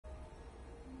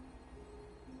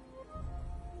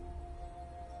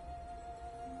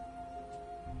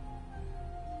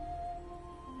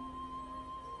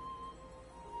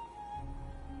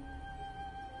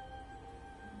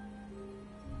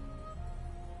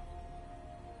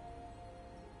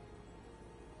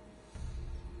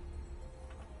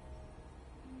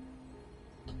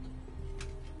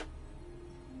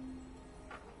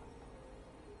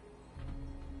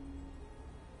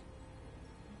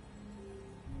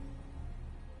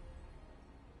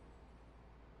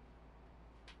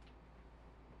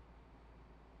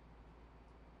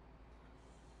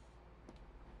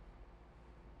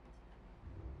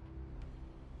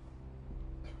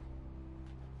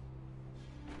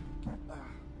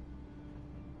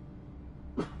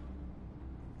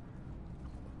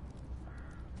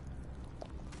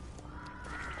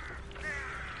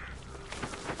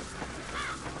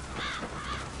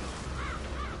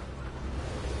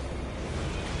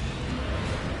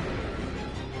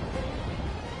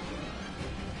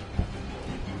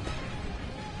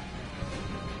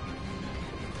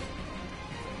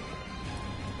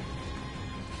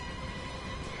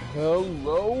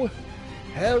Hello,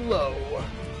 hello.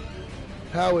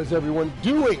 How is everyone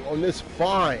doing on this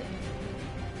fine?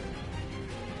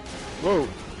 Whoa.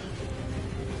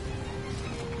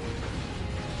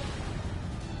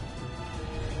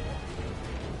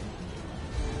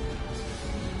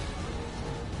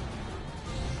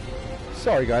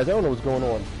 Sorry guys, I don't know what's going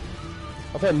on.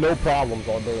 I've had no problems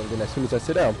all day, and then as soon as I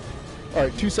sit down.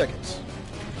 Alright, 2 seconds.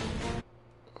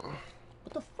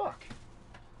 What the fuck?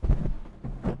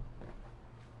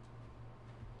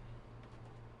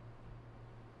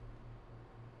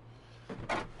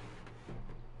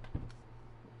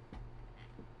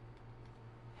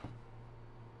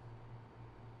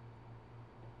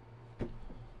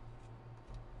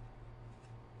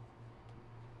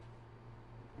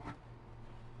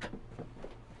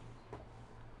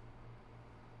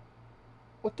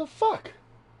 What the fuck?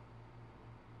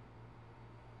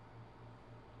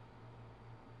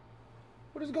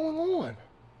 What is going on?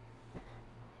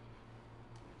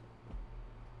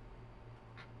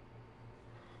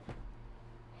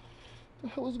 What the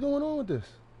hell is going on with this?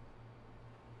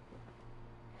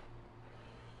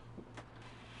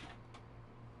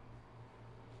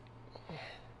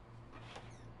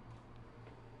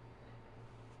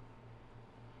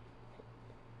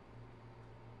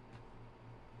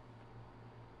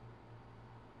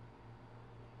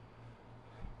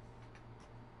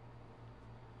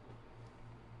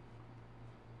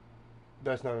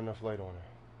 That's not enough light on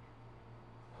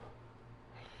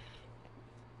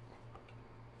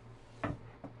it.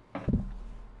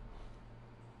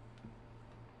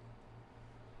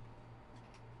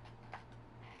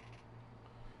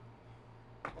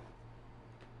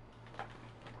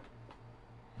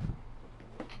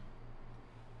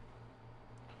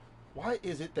 Why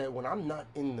is it that when I'm not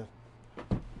in the...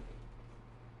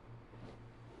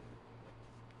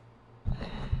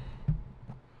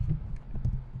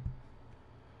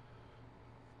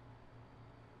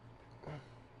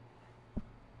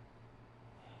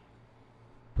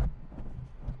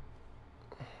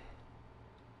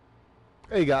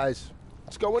 Hey guys,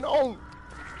 what's going on?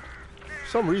 For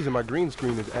some reason my green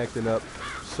screen is acting up,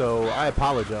 so I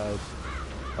apologize.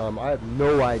 I have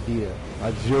no idea. I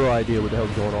have zero idea what the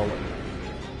hell's going on.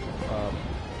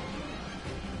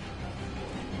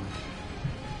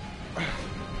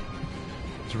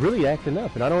 It's really acting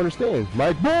up, and I don't understand.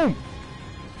 Mike Boom!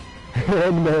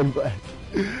 And Man Black.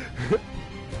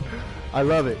 I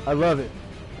love it. I love it.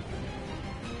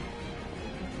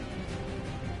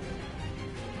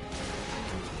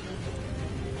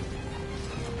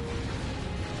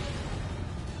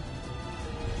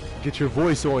 Get your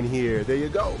voice on here. There you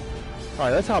go. All right,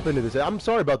 let's hop into this. I'm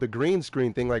sorry about the green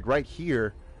screen thing, like right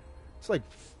here. It's like,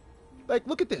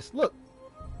 look at this. Look.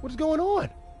 What is going on?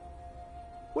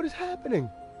 What is happening?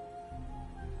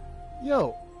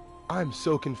 Yo, I'm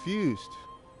so confused.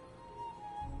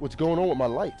 What's going on with my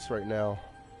lights right now?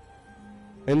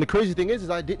 And the crazy thing is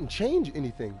I didn't change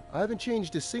anything. I haven't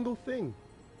changed a single thing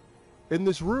in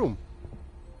this room.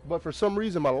 But for some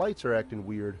reason, my lights are acting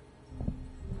weird.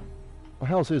 My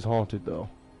house is haunted, though.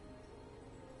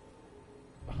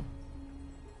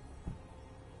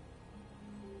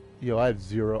 Yo, I have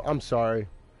zero. I'm sorry.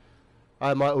 I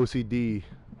have my OCD.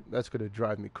 That's gonna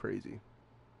drive me crazy.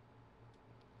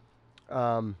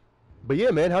 But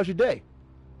yeah, man, how's your day?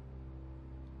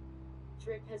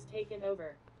 Trick has taken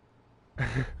over.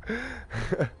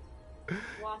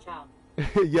 Watch out.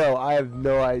 Yo, I have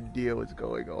no idea what's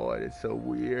going on. It's so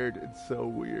weird. It's so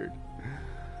weird.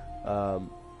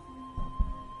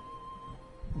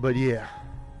 But yeah,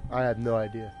 I have no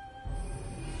idea.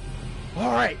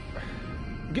 All right,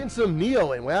 getting some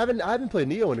Neo in. Well, I haven't played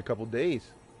Neo in a couple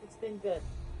days. It's been good.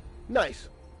 Nice.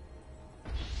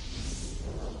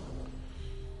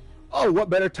 Oh, what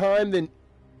better time than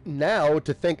now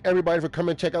to thank everybody for coming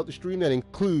and check out the stream. That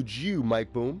includes you,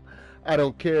 Mike Boom. I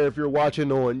don't care if you're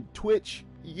watching on Twitch,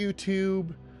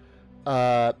 YouTube,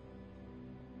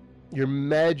 your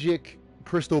magic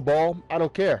crystal ball. I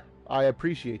don't care. I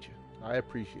appreciate you. I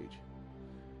appreciate you.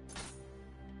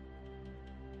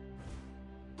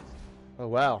 Oh,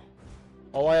 wow.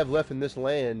 All I have left in this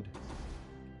land...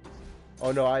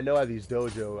 Oh, no, I know I have these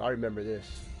dojo. I remember this.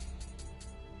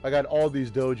 I got all these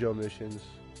dojo missions.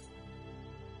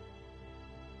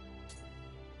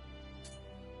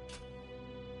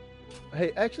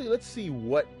 Hey, actually, let's see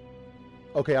what...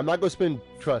 Okay, I'm not going to spend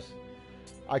trust.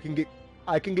 I can get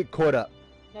caught up.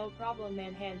 No problem,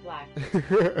 Manhan Black.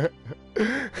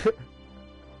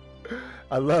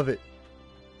 I love it.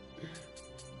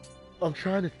 I'm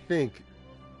trying to think.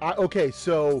 Okay,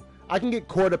 so I can get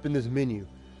caught up in this menu.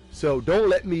 So don't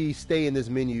let me stay in this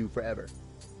menu forever.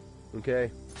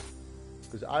 Okay?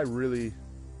 Because I really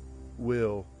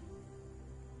will.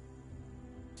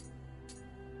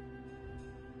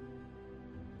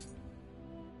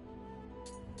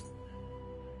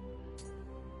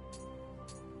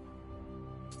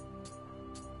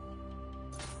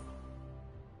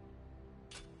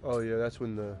 Oh yeah, that's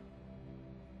when the...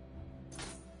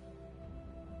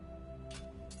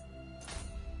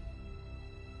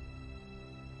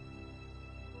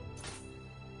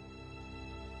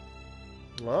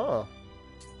 Ah.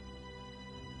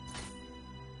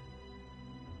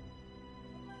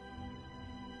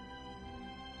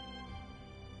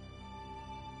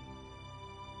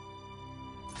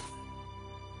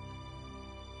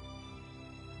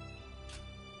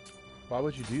 Why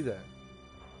would you do that?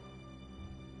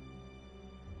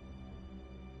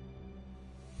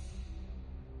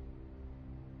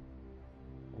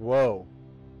 Whoa.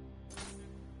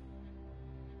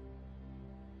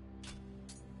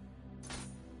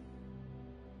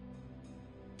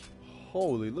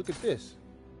 Holy, look at this.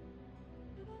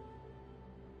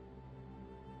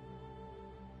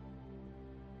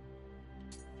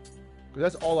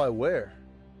 That's all I wear.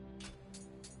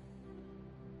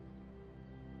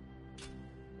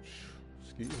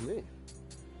 Excuse me.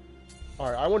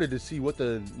 Alright, I wanted to see what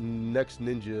the next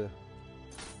ninja...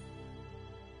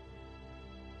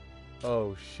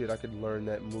 Oh shit, I could learn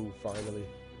that move finally.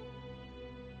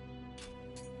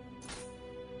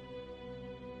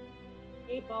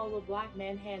 Eight ball, will Black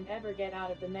Man Hand ever get out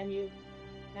of the menu?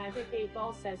 Magic 8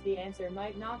 Ball says the answer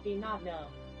might not be not no.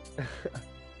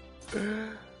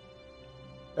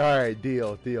 Alright,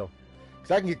 deal.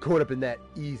 Because I can get caught up in that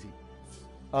easy.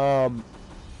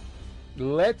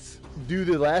 Let's do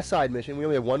the last side mission. We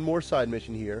only have one more side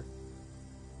mission here.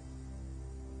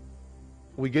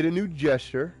 We get a new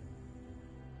gesture.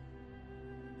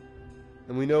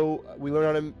 And we learn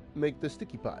how to make the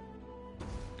sticky pot.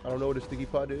 I don't know what a sticky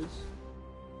pot is.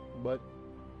 But,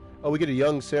 oh, we get a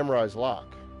young samurai's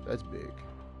lock. That's big.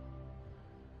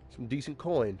 Some decent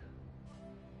coin.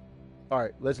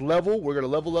 Alright, let's level. We're going to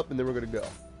level up and then we're going to go.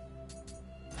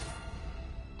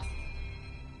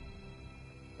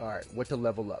 Alright, what to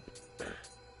level up?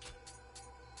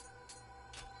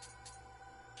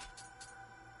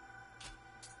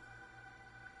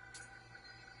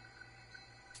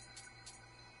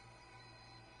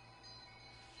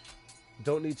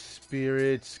 Don't need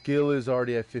spirit. Skill is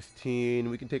already at 15.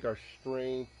 We can take our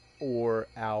strength or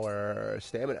our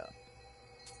stamina.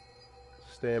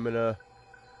 Stamina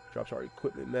drops our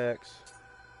equipment max.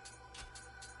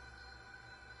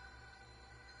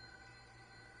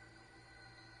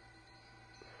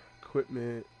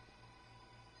 Equipment.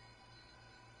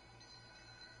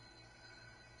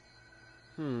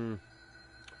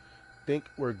 Think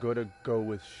we're gonna go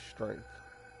with strength.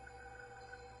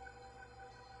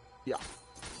 Yeah.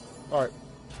 Alright.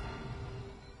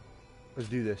 Let's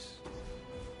do this.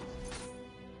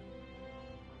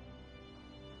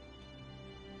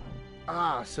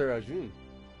 Ah, Sir Arjun.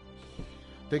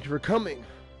 Thank you for coming.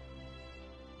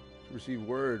 To receive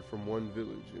word from one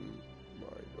village in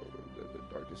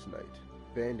the darkest night.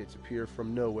 Bandits appear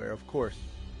from nowhere, of course.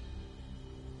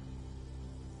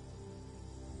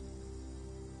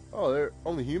 Oh, they're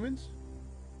only humans?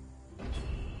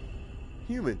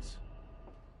 Humans.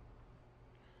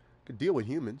 Could deal with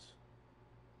humans.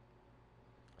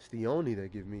 It's the only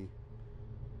that give me,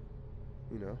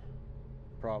 you know,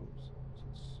 problems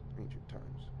since ancient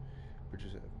times.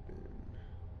 Bridges have been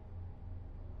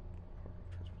part of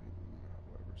transportation,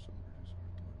 however, some bridges are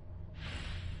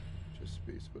thought just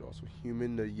space, but also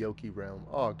human, the Yoki realm.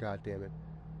 Oh, god damn it.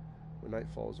 When night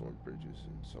falls on bridges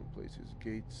in some places,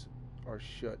 gates are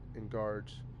shut and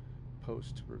guards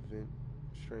post to prevent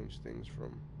strange things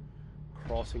from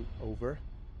crossing over.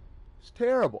 It's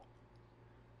terrible.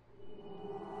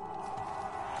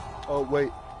 Oh,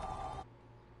 wait.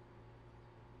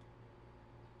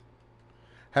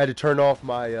 Had to turn off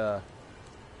my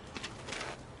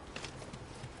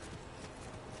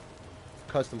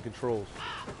custom controls.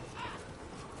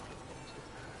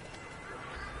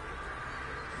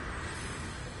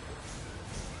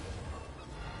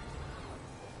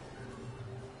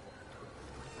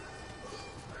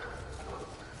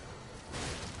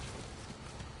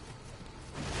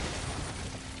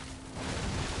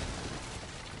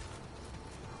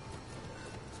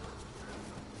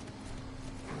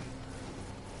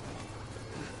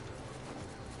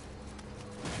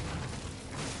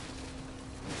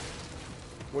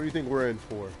 What do you think we're in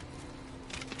for?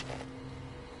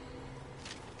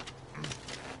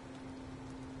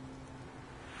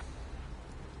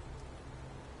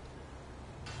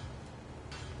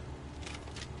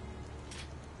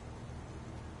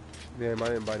 Damn, I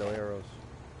didn't buy no arrows.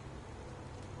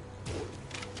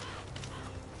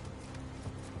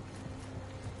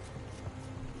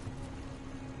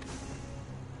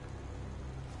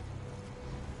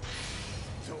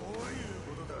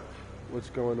 What's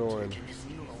going on?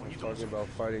 I'm talking about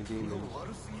fighting demons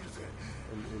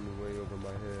in the way over my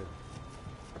head.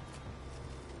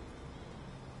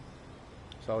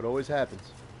 That's how it always happens.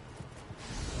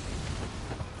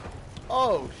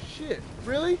 Oh shit,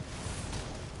 really?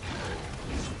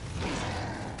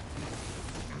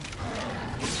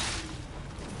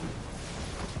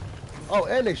 Oh,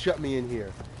 and they shut me in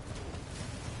here.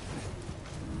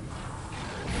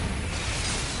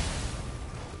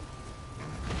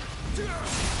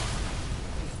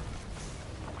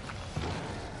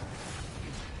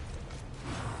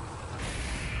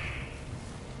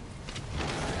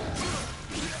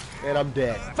 And I'm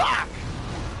dead. Fuck!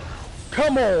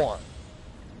 Come on!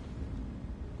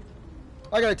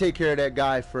 I gotta take care of that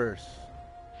guy first.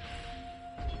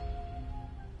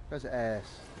 That's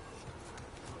ass.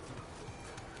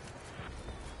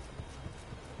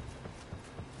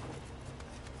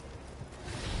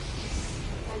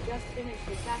 I just finished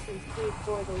Assassin's Creed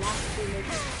 4. The last 2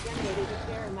 missions generated a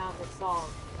fair amount of salt.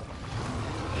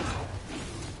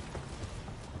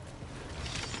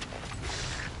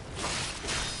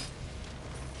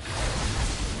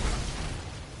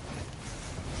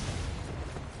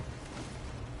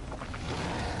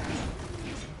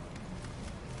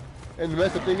 And the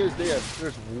messed up thing is,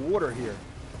 there's water here.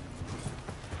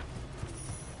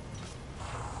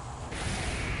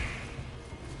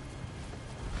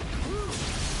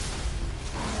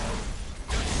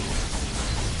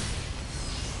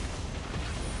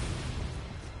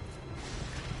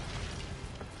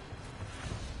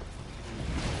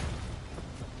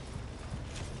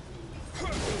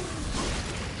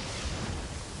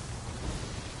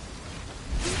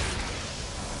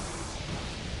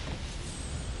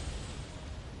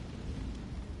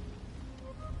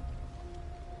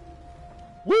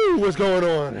 Woo! What's going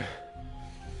on?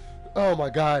 Oh my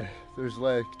god. There's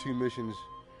like 2 missions.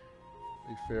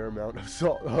 A fair amount of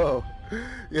salt. Oh.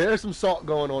 Yeah, there's some salt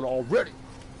going on already.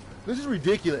 This is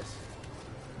ridiculous.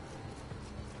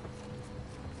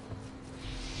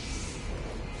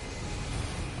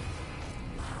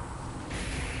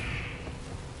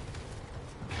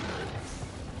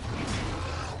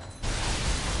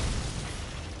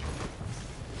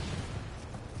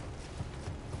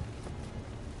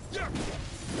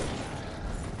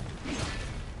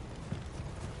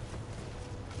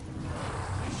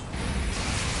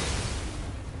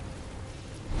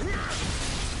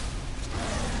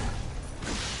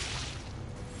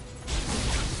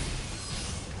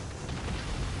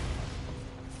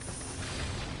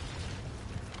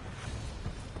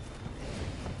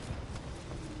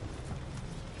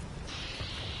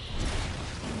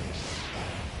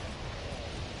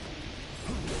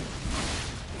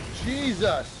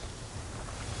 Jesus!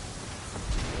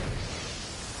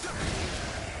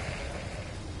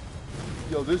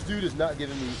 Yo, this dude is not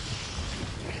giving me...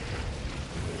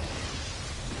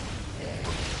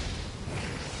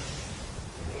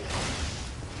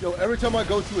 Yo, every time I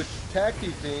go to attack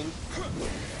these things...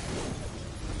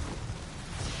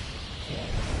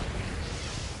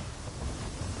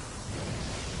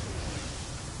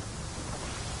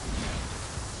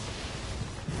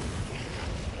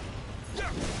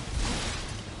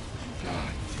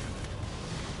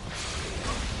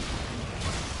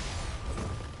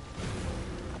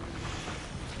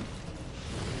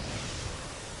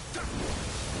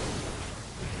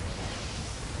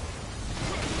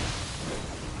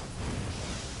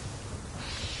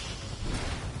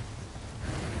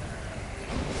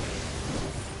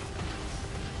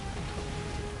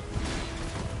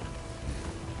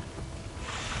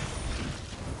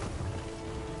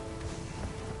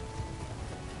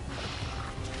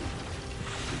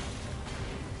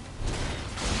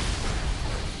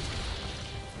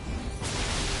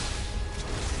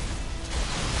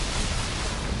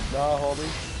 Nah, homie.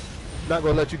 Not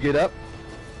gonna let you get up.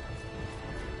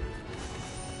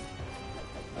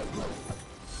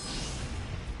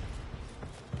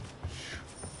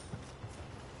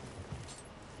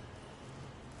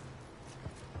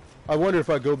 I wonder if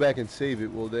I go back and save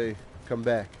it, will they come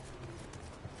back?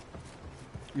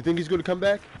 You think he's gonna come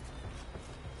back?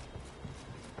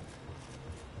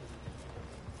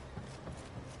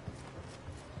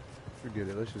 Forget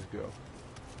it, let's just go.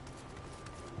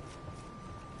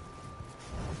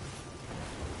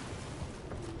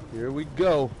 Here we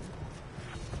go.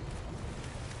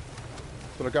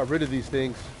 But I got rid of these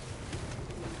things.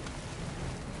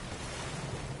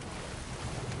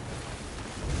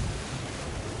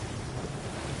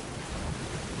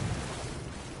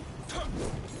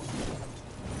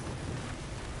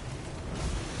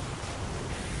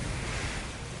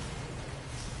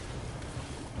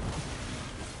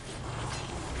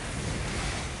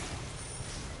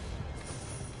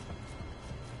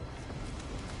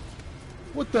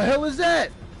 What the hell is that?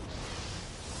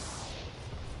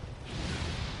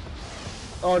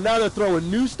 Oh, now they're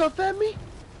throwing new stuff at me?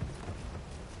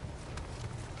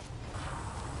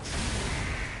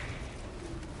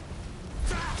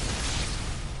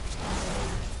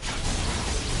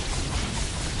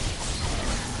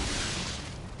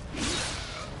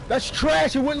 That's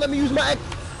trash. It wouldn't let me use my...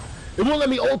 It won't let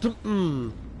me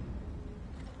ultimate...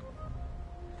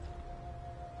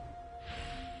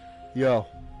 Yo.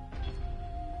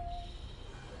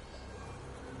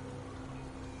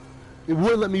 It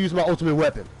wouldn't let me use my ultimate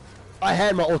weapon. I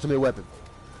had my ultimate weapon.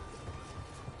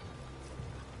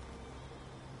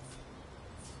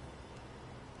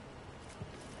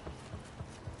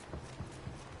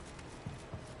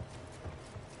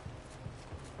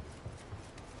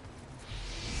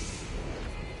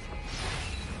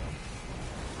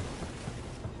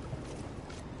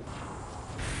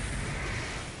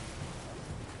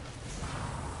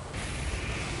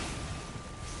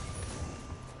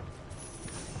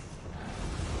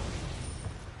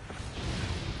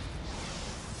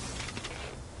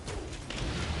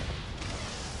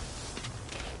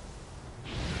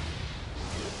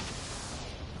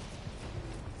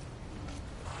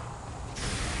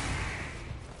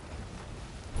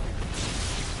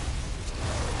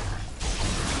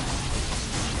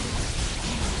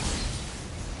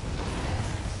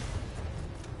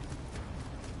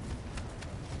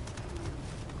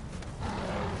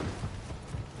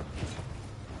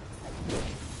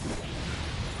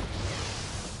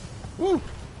 Woo! You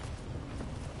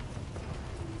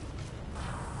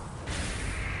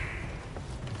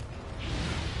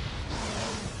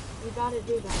gotta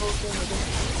do the whole thing again.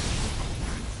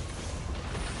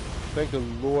 Thank the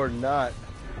Lord not.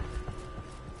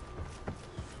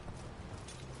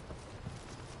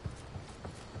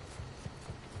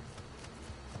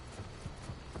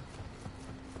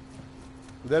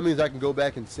 That means I can go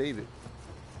back and save it.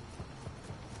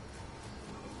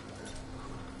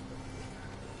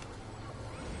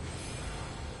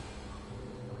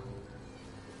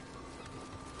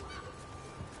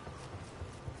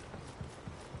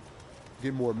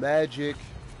 Get more magic,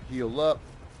 heal up.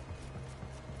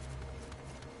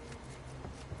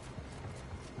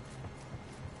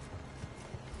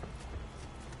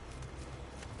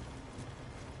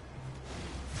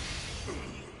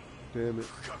 Damn it.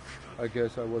 I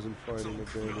guess I wasn't fighting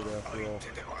a bandit after all.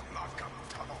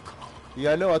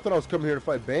 Yeah, I know. I thought I was coming here to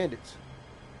fight bandits.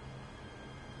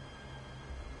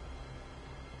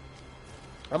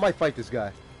 I might fight this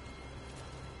guy.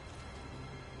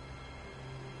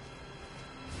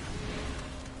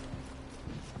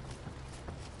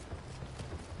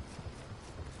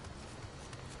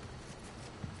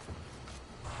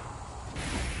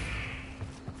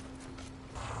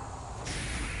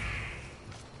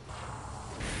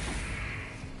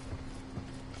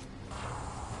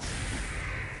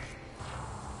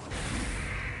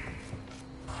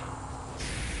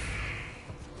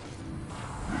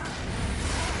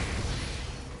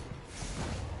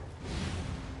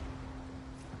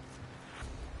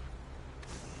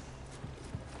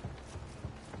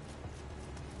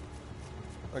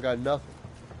 I got nothing.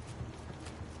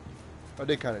 I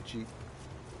did kind of cheat.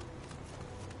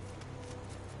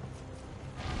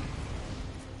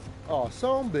 Oh,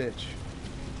 son of a bitch.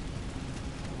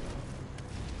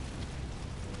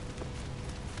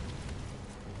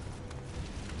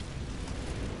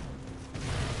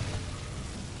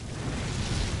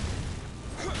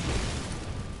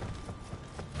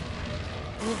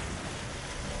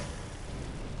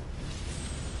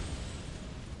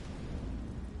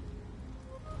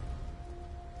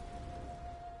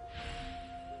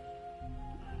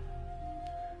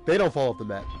 They don't fall off the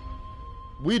map.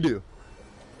 We do.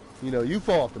 You know, you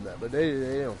fall off the map, but they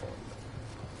don't fall off the map.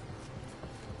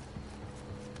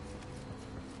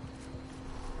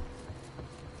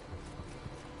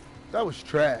 That was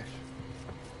trash.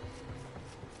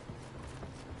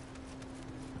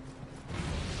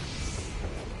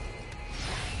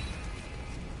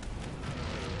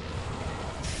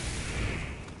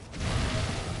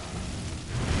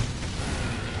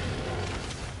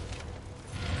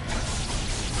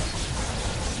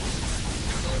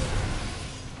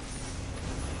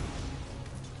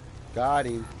 Got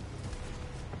him.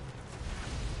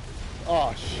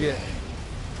 Oh shit.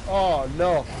 Oh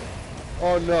no.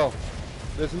 Oh no.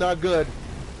 That's not good.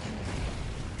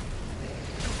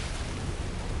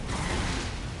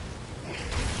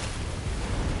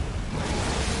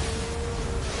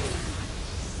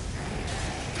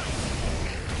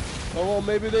 Oh well,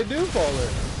 maybe they do fall in.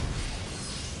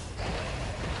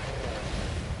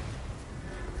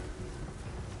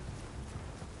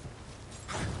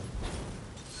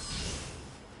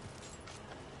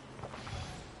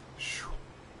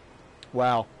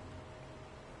 Wow.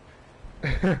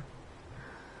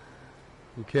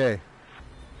 Okay.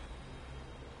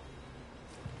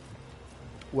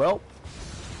 Well.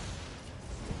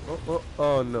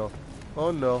 Oh no.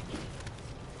 Oh no.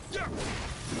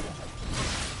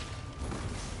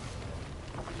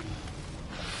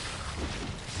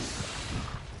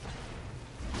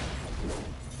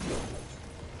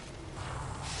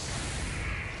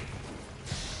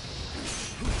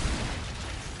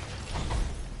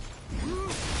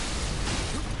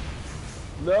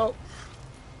 No.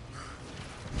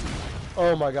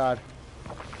 Oh my god.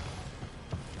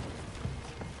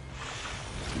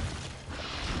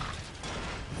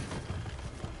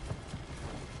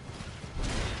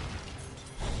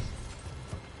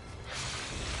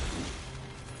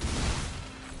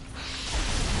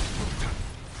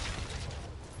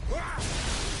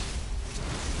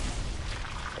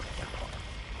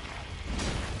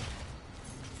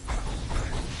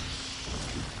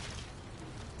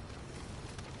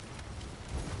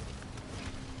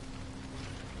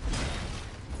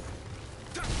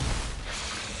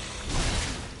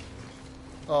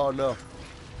 Oh no.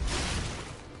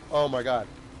 Oh my god.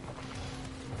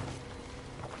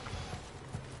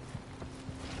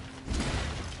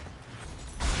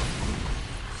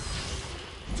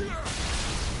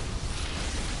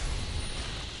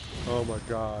 Oh my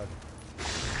god.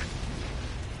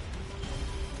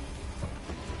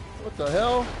 What the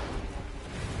hell?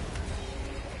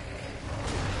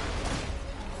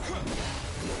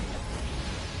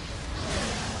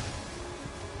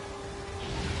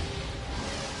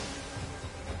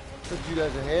 Took you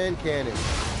guys a hand cannon.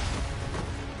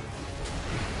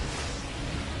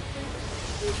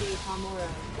 Yuji Hamura,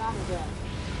 Gamaga.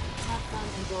 Have fun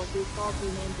and go through faulty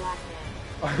name Black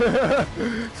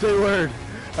Man. Say word.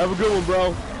 Have a good one,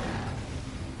 bro.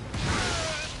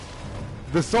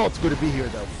 The salt's gonna be here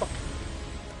though. Fuck.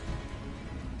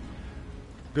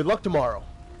 Good luck tomorrow.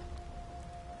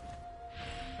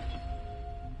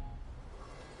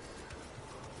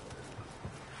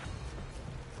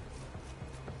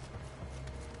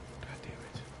 God damn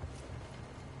it.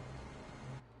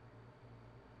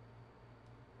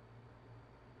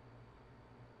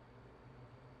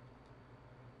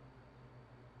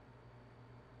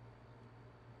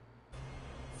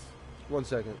 One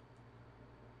second.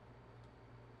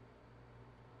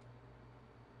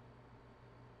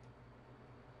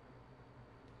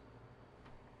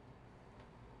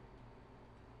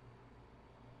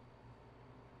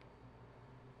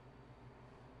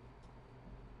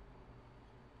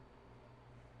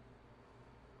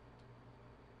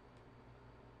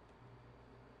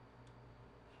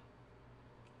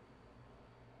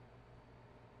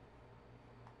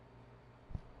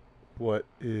 What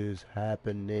is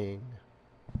happening?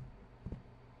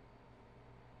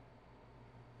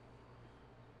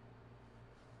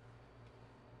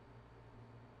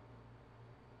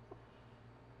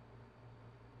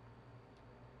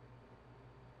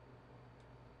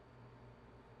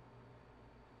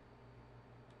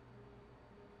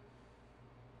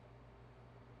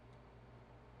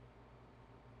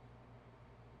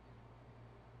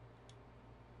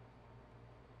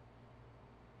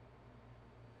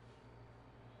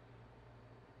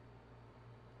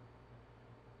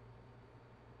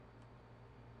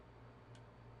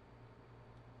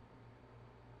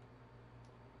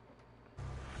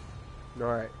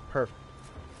 Alright, perfect.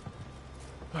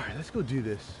 Alright, let's go do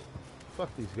this. Fuck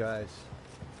these guys.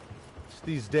 It's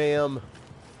these damn...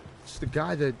 It's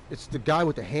the guy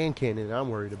with the hand cannon that I'm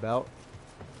worried about.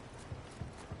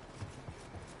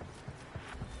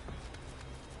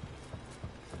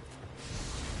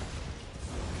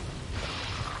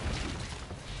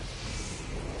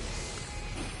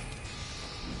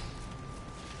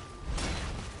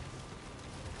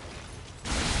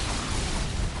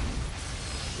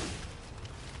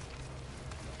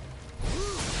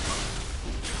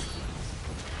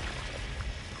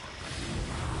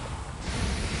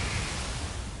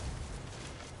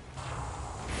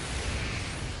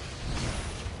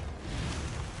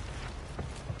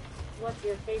 What's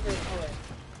your favorite color?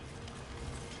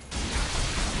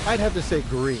 I'd have to say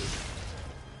green.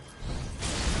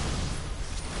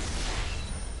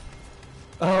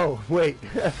 Oh, wait.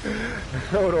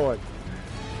 Hold on.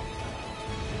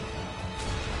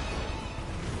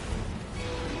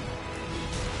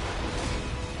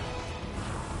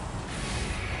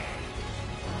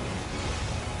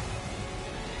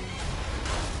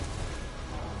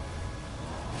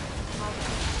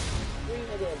 Green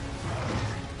it is.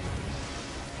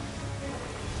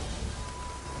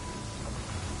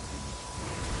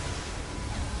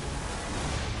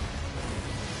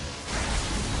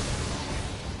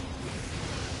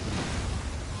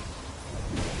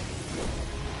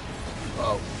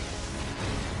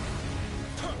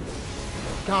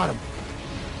 Got him.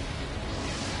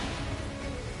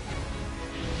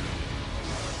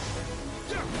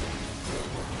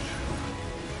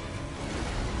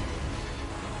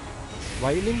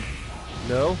 Lightning?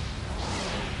 No.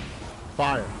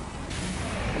 Fire.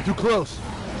 I'm too close.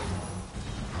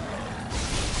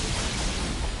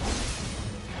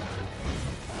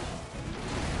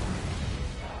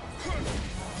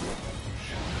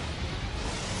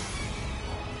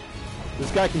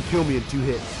 This guy can kill me in 2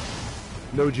 hits.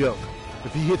 No joke.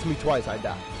 If he hits me twice, I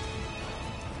die.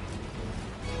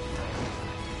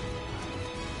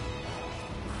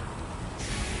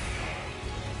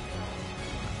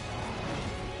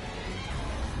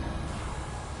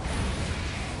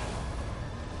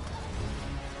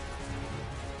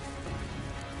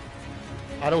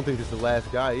 I don't think this is the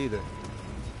last guy either.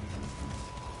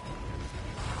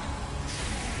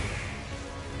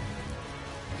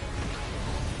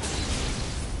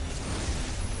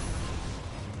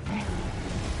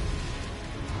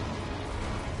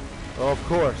 Oh, of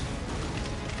course.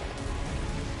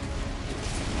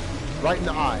 Right in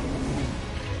the eye.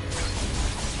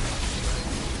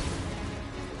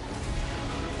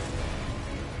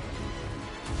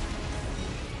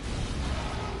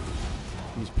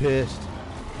 He's pissed.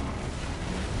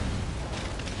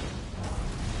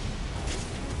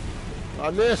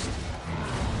 I missed.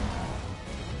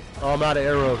 Oh, I'm out of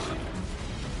arrows.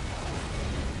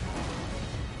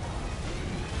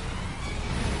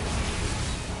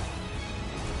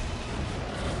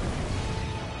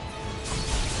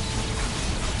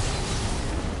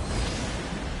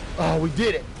 Oh, we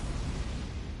did it.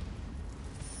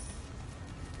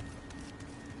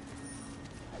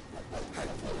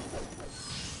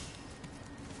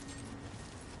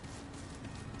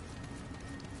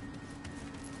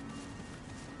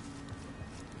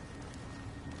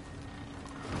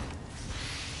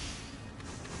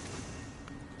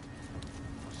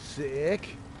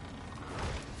 Sick.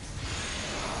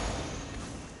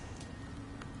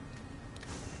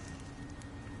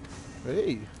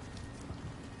 Hey.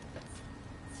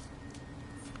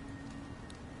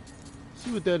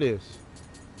 See what that is.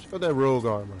 Check out that rogue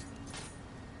armor.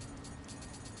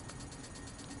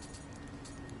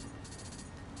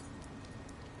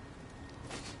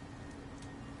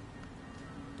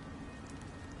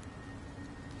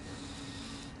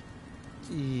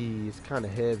 Eee, it's kind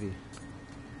of heavy.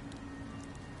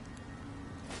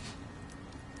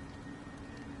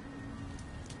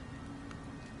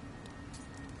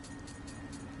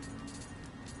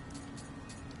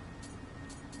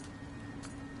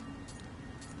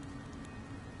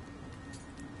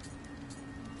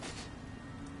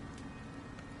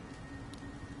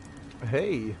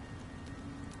 Hey.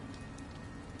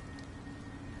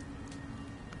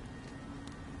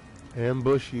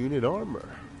 Ambush unit armor.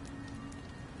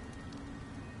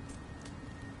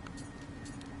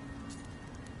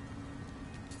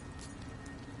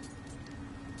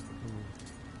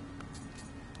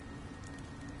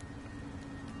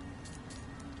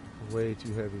 Way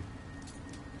too heavy.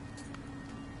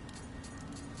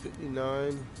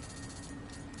 59.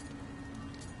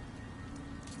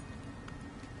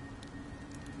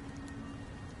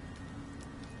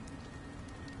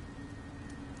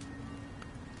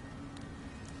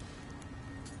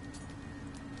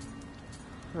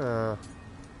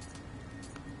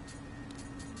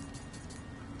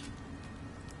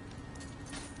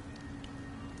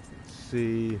 Let's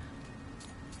see.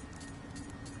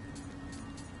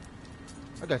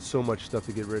 I got so much stuff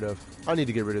to get rid of. I need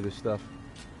to get rid of this stuff.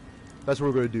 That's what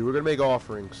we're going to do. We're going to make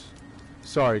offerings.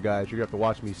 Sorry, guys. You're going to have to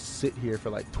watch me sit here for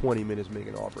like 20 minutes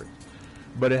making offerings.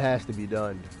 But it has to be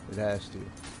done. It has to.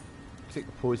 Take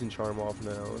the poison charm off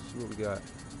now. Let's see what we got.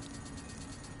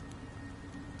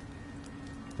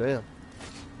 Damn.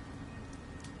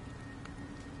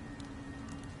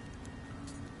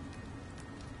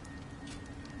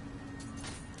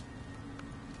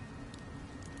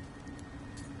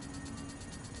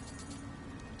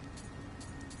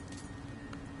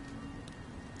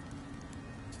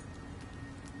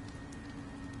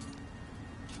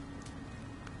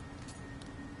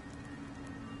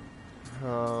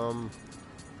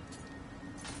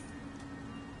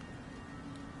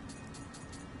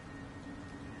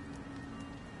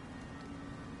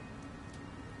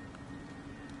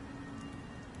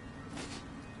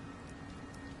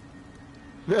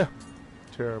 Yeah,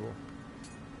 terrible.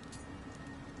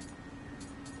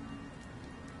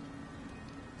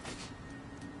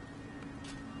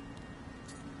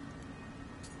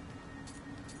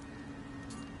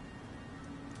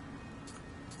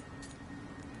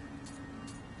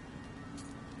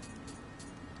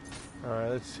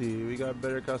 Alright, let's see. We got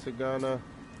better Kasagana.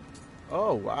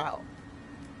 Oh, wow.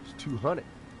 It's 200.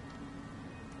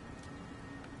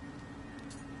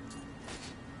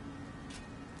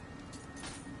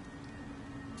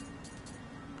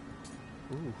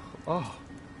 Ooh. Oh.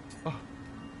 Oh.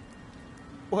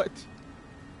 What?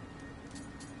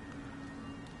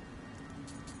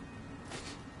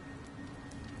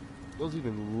 Those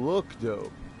even look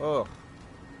dope. Ugh.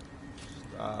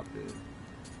 Stop it.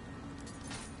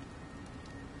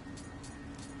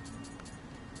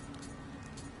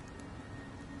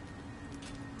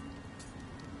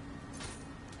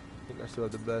 I think I still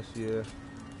have the best, yeah.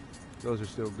 Those are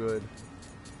still good.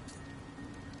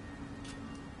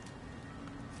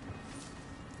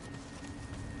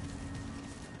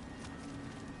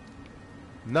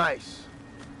 Nice.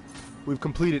 We've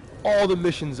completed all the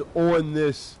missions on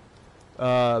this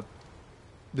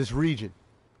this region.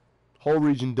 Whole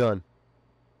region done.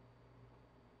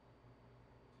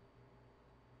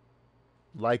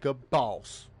 Like a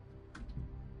boss.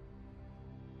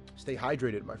 Stay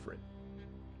hydrated, my friend.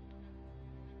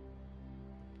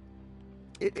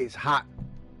 It is hot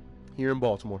here in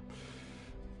Baltimore.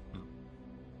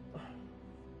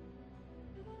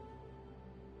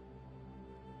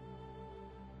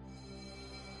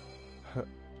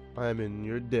 I am in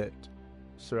your debt,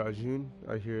 Sir Arjun.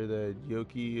 I hear that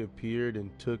Yoki appeared and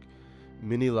took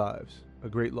many lives, a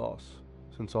great loss,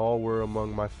 since all were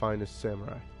among my finest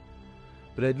samurai.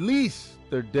 But at least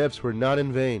their deaths were not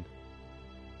in vain.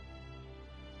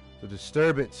 The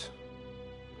disturbance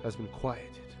has been quieted.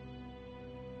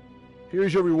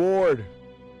 Here's your reward.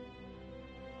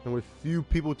 And with few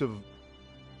people to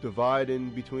divide in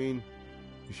between,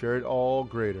 you share it all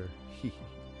greater.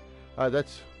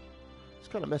 That's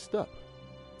kind of messed up.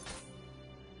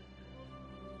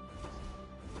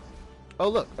 Oh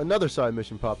look, another side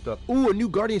mission popped up. Ooh, a new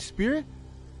Guardian Spirit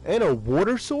and a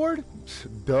water sword?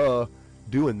 Duh,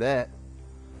 doing that.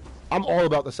 I'm all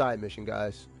about the side mission,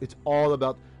 guys. It's all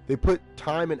about, they put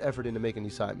time and effort into making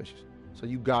these side missions. So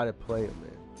you gotta play them,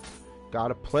 man.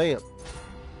 Gotta play them.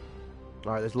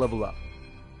 Alright, let's level up.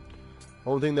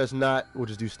 Only thing that's not, we'll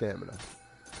just do stamina.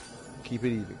 Keep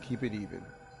it even, keep it even.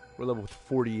 We're level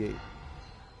 48.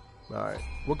 Alright,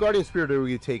 what Guardian Spirit are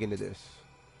we gonna take into this?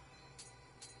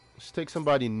 Let's take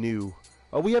somebody new.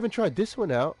 Oh, we haven't tried this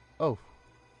one out. Oh.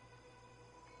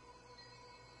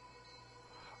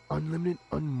 Unlimited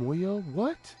Unmoya?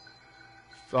 What?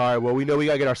 Alright, well, we know we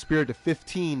gotta get our spirit to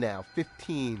 15 now.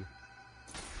 15.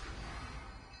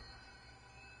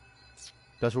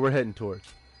 That's what we're heading towards.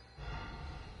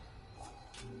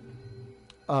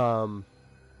 I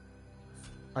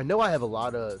know I have a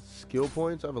lot of skill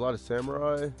points. I have a lot of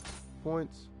samurai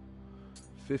points.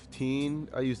 15.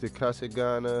 I used the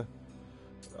Kasegana.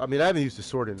 I mean, I haven't used the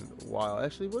sword in a while.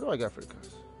 Actually, what do I got for the Kas?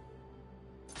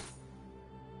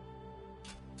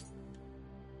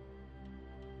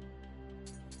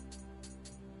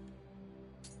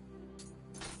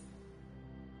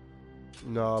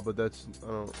 No, but that's, I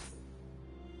don't.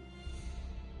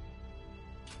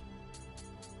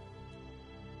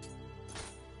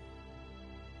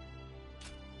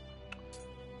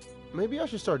 Maybe I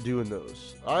should start doing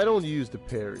those. I don't use the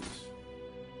parries.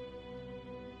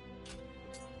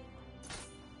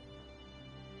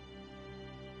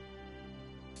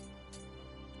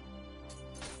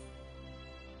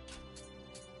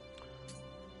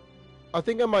 I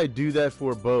think I might do that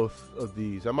for both of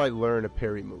these. I might learn a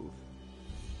parry move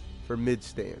for mid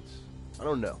stance. I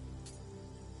don't know.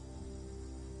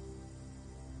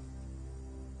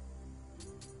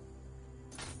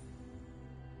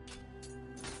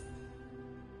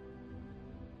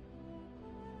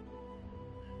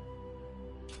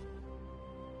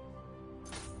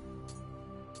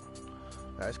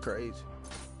 That's crazy.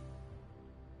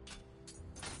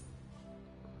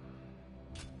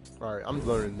 Alright, I'm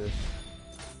learning this.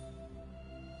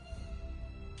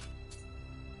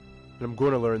 And I'm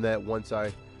going to learn that once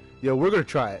I... Yo, we're going to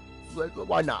try it.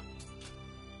 Why not?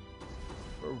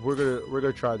 We're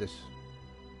gonna try this.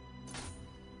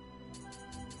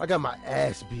 I got my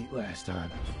ass beat last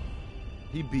time.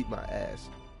 He beat my ass.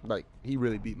 Like, he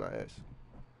really beat my ass.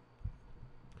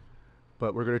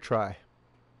 But we're going to try.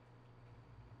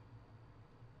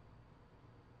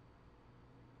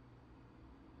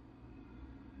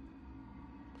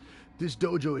 This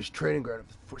dojo is training ground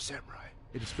for samurai.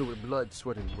 It is filled with blood,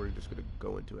 sweat, and we're just gonna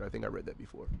go into it. I think I read that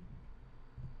before.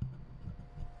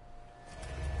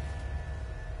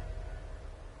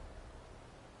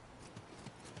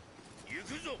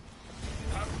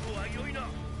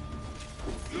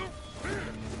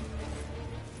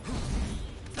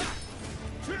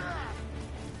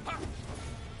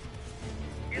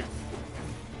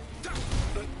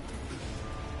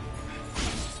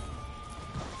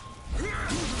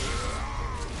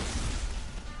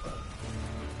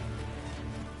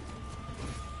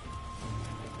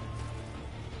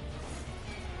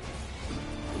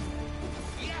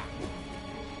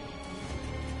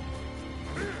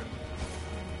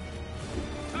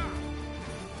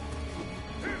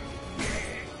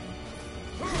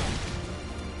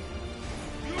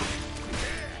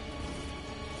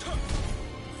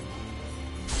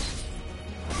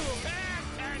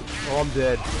 I'm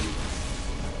dead.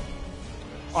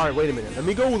 All right, wait a minute.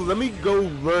 Let me go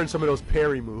learn some of those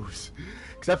parry moves.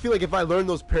 Because I feel like if I learn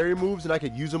those parry moves and I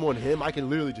could use them on him, I can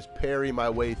literally just parry my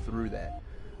way through that.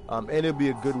 And it'll be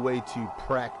a good way to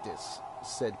practice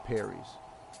said parries.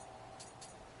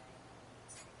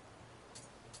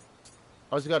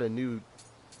 I just got a new,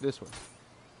 this one.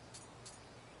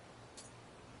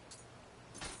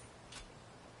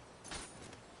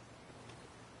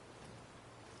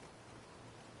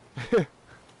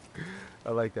 I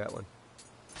like that one.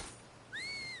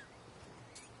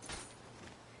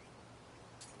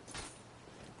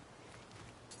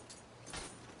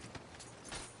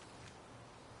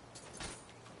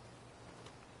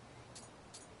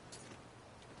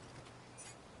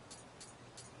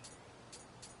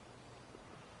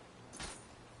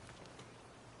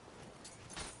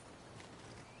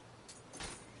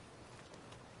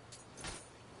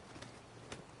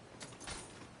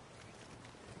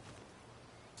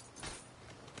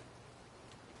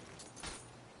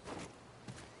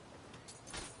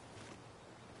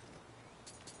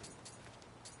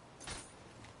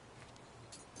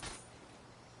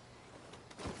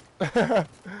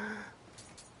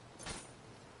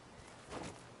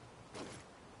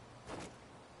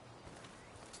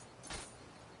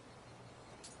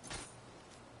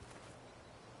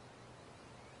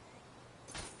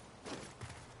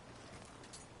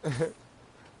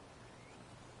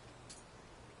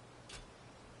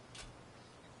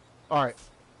 All right.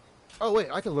 Oh wait,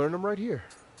 I can learn them right here.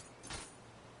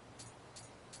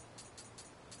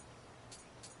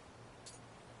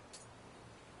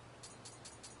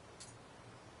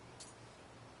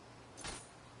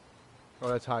 Oh,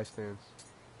 that's high stance.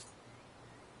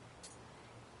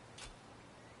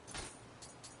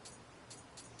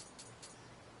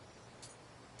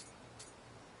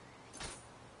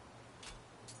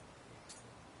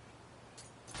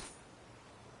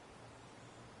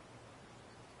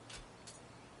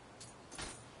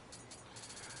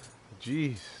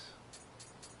 Jeez.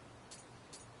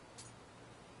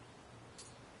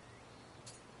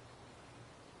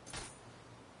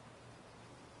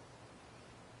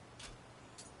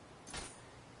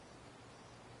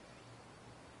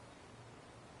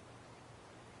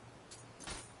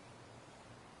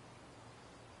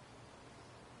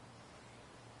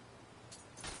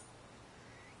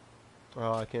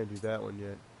 Oh, I can't do that one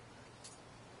yet.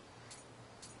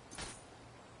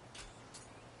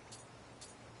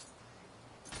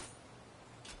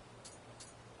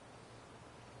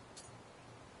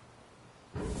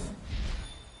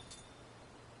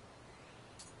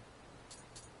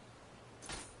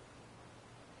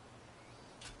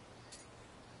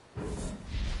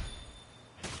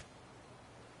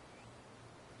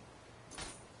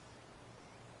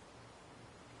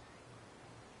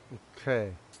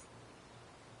 Okay.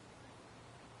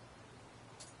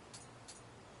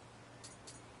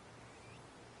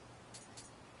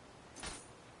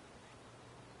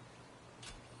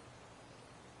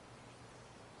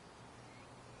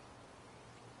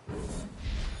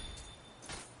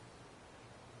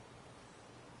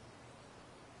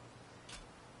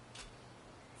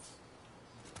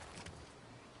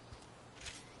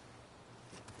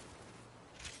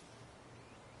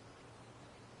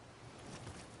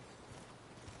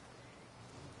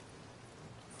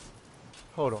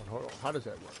 Hold on. How does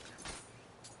that work?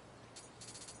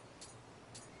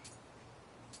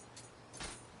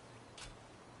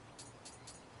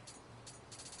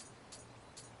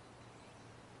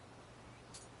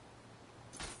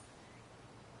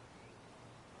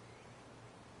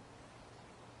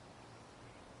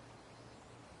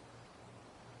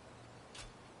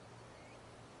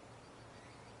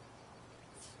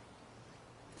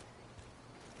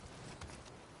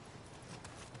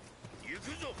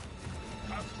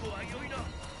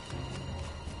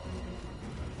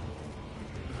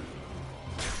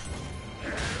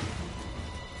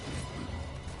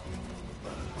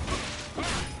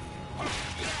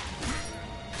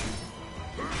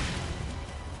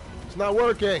 It's not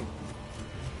working.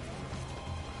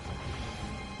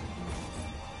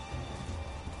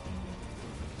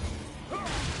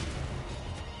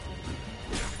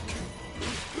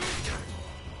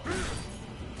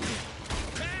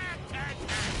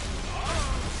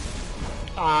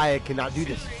 I cannot do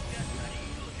this.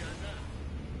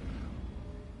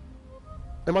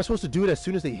 Am I supposed to do it as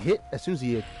soon as they hit? As soon as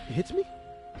he hits me?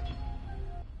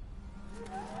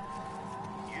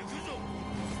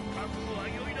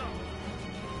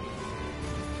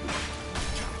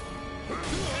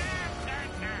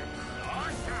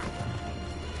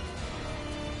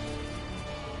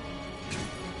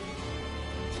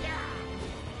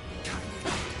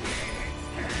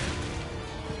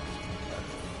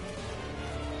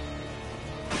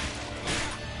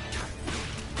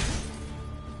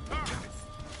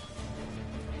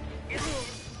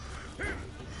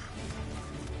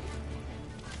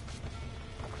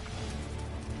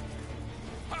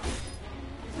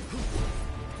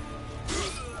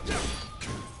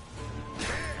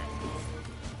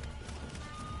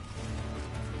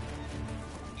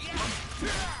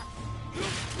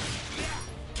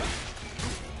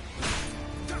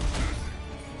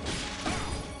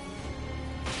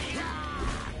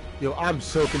 Yo, I'm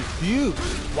so confused.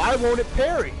 Why won't it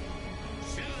parry?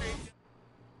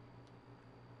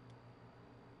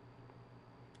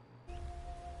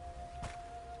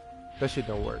 That shit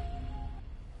don't work.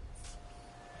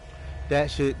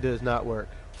 That shit does not work.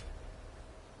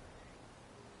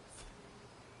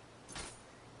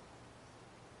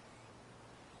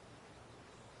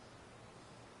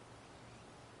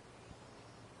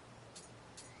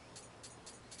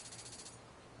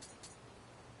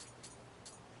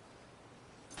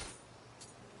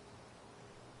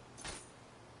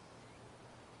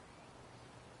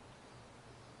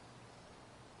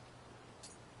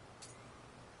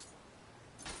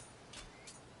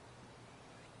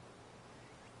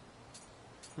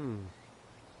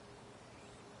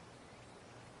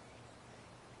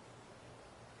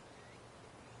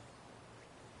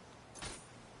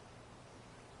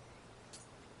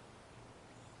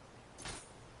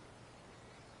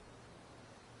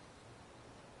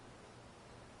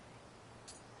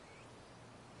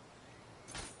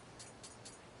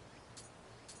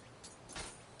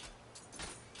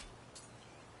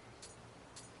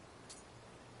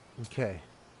 Okay.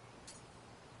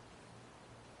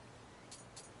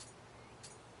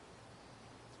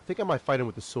 I think I might fight him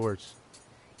with the swords.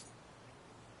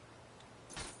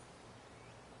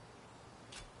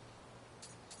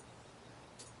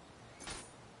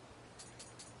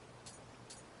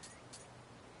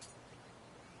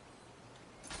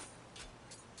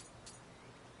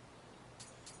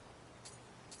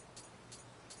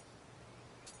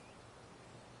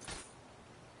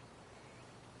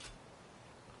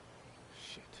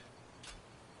 Shit.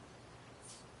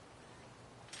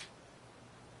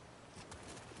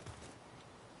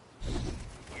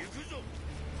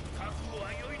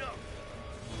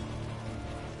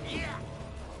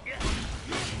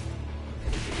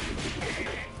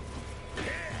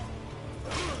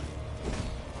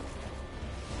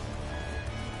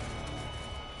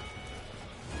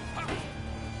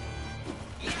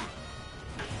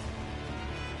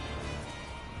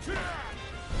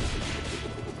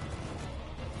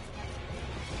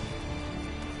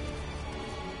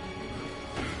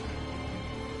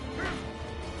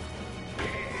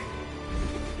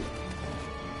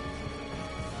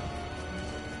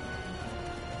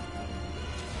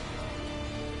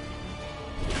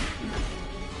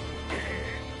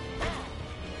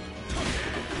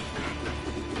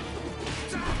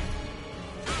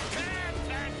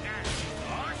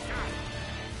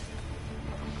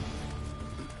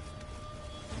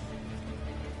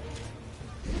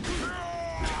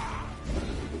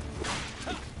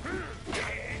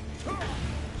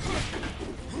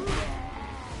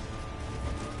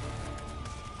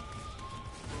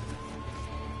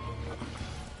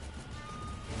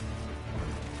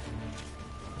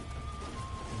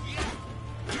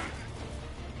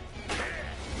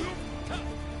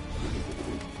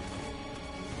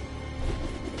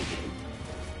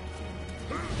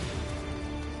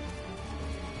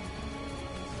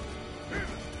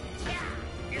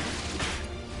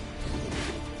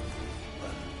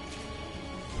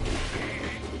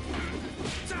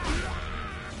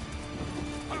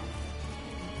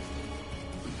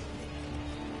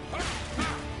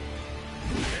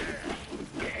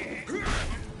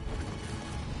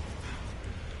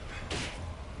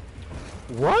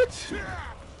 What?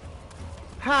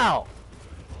 How?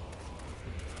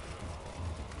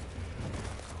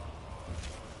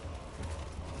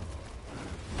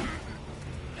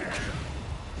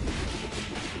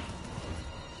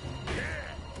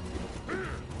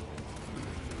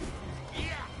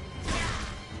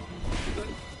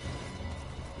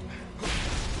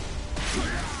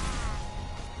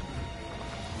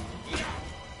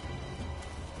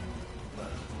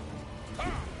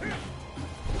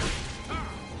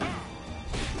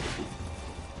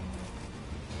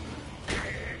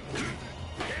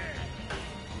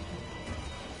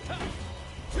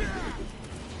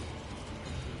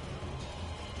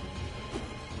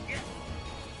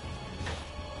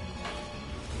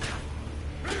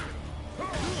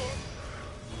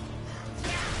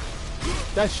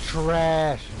 That's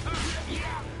trash.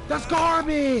 That's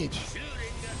garbage.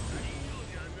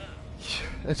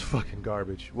 That's fucking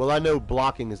garbage. Well, I know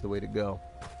blocking is the way to go.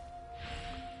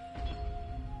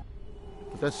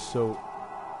 But that's so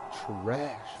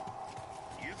trash.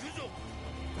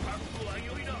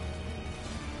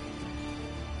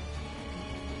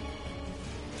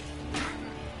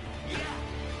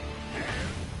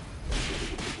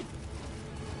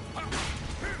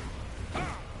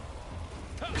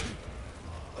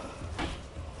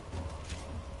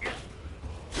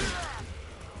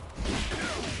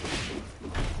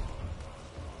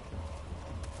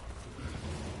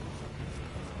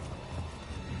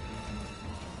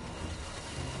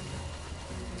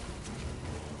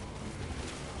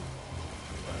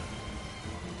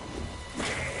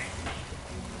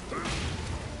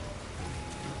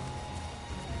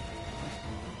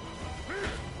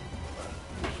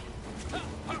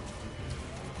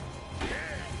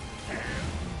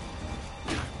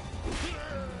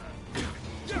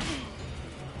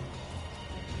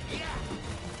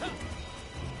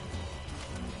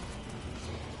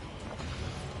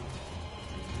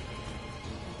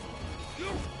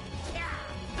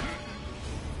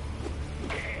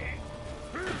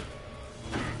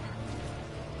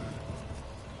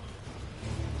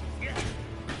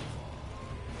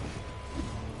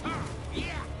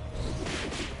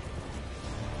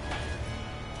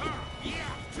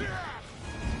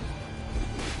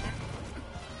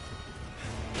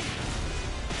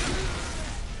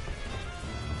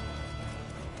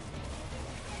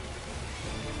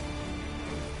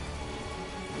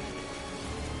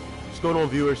 going on,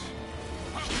 viewers?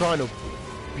 Just trying to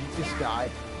beat this guy.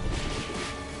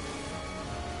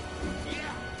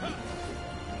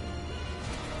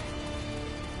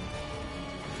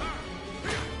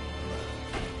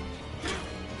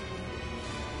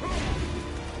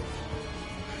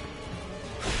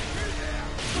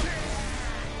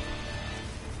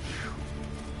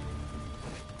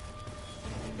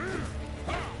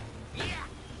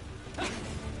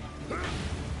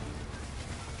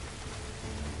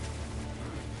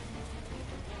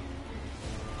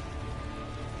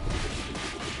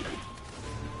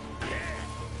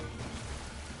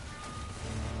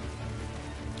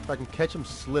 If I can catch him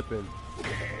slipping.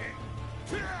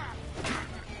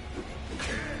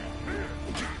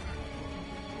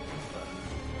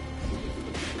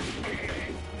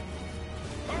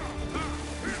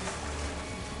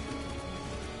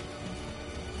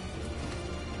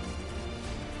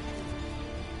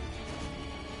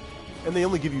 And they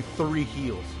only give you 3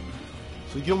 heals.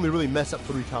 So you can only really mess up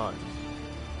 3 times.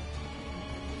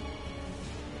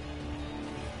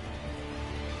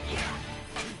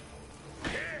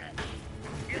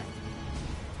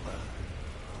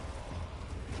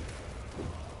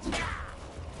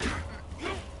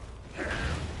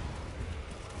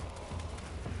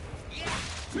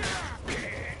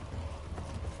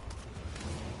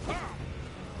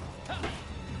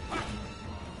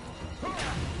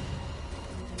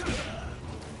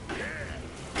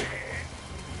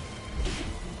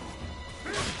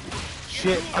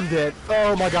 Shit, I'm dead.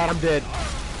 Oh my god, I'm dead.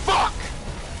 Fuck!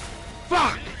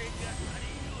 Fuck!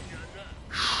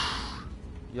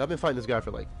 Yeah, I've been fighting this guy for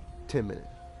like 10 minutes.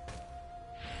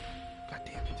 God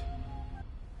damn it.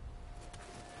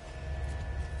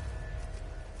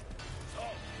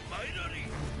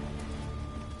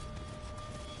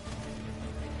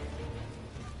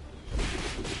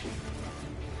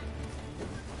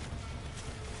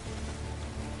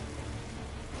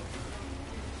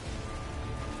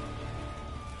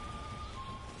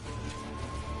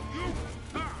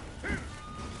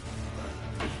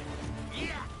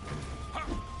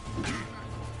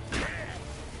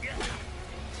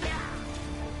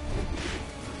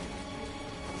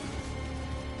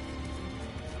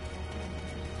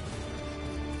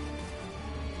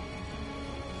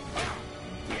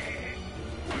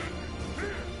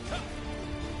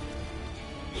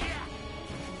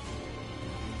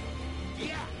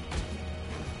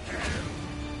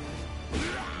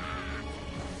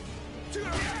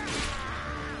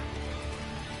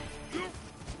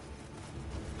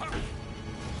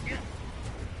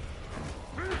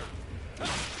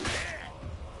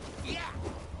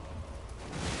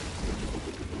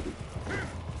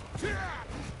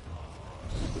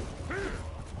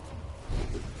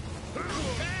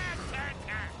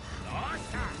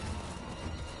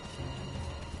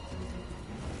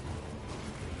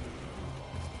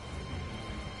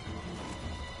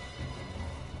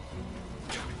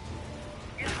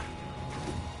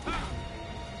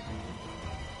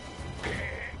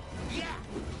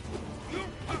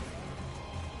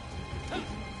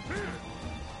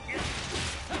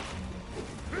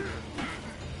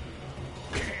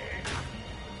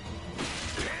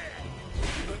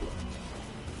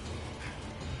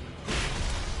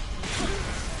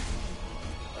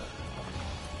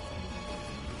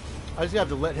 I just have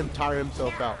to let him tire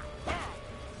himself out.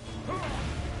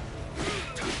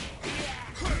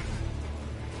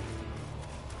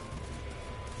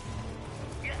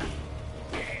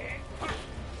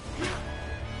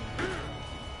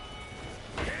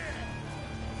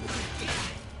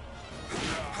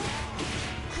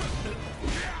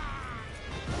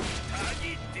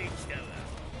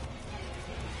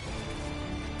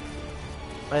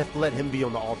 I have to let him be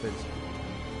on the offense.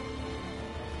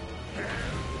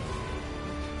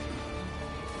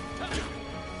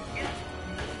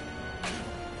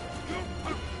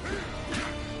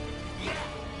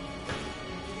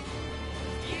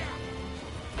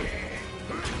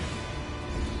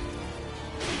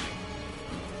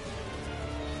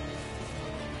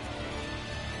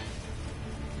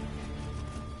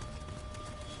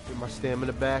 Get my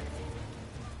stamina back.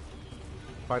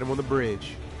 Fight him on the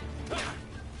bridge.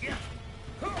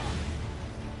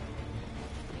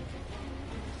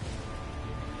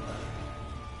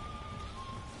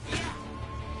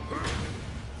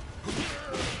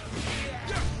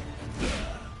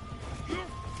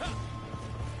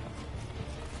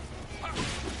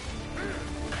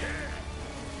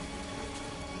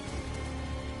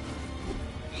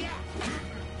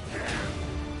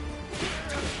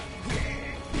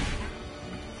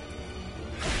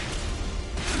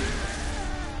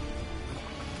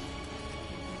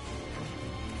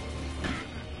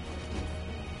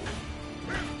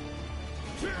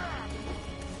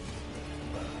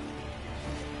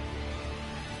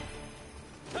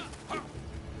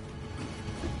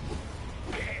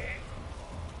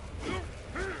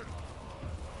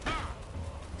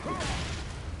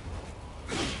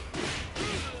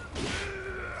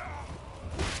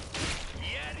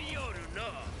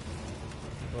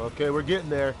 Okay, we're getting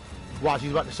there. Watch,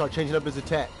 he's about to start changing up his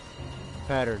attack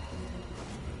pattern.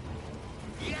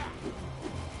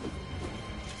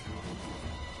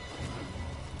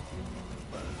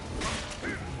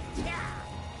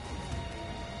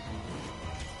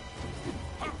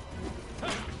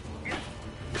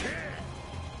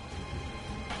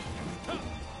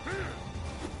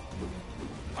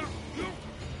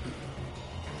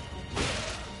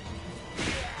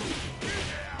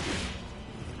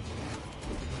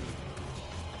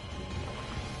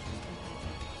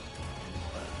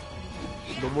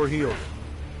 No more heals.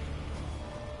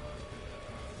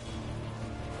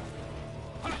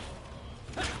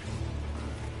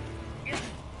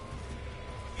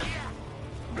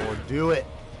 Come on, do it.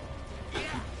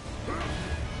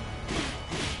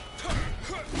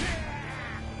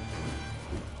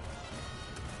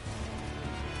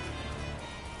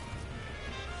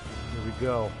 Here we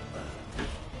go.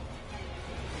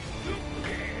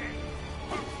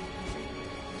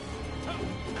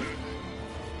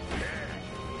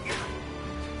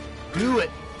 Do it.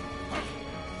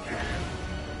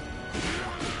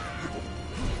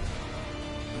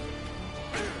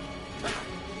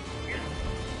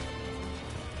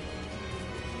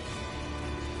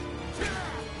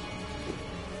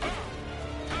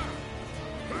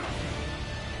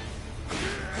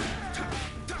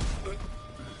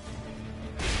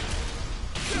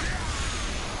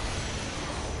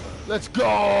 Let's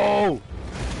go.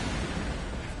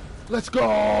 Let's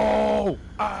go.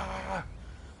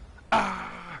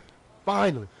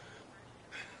 Finally.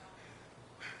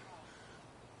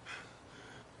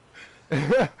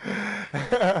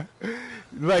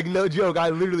 Like, no joke, I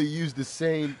literally used the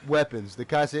same weapons, the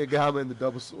Kaseyagama and the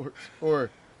double swords. Or,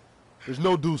 there's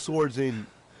no dual swords in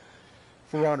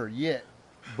For Honor yet,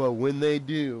 but when they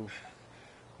do,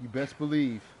 you best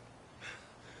believe.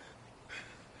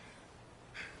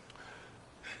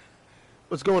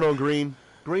 What's going on, Green?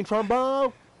 Green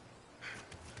Trombone?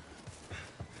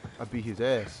 I beat his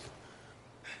ass.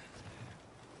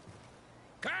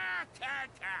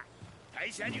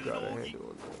 You got a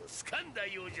handle on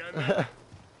that.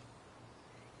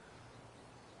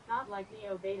 Not like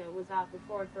Neo Beta was out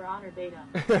before For Honor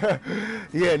Beta.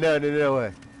 Yeah, no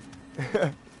way.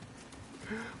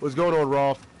 What's going on,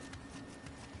 Rolf?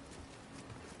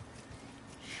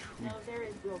 No, there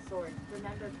is dual sword.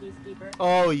 Remember Peacekeeper?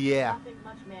 Oh, yeah. Nothing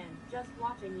much, man. Just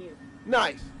watching you.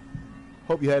 Nice.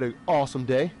 Hope you had an awesome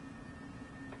day.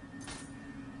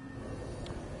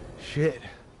 Shit.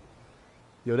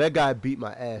 Yo, that guy beat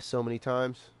my ass so many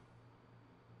times.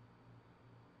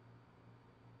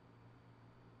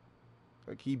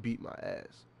 Like, he beat my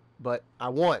ass. But I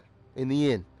won in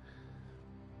the end.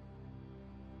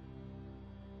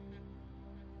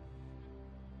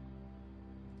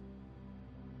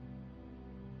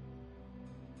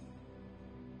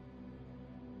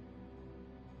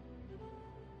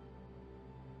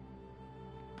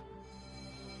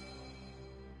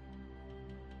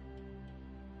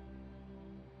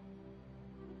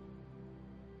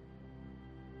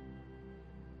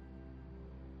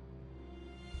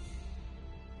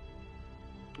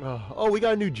 Oh, we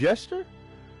got a new jester?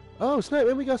 Oh, snap,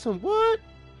 man, we got some, what?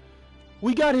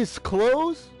 We got his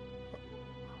clothes?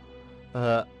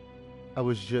 I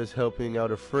was just helping out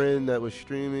a friend that was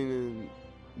streaming and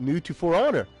new to For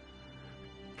Honor.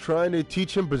 Trying to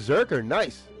teach him Berserker,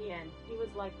 nice. In the end, he was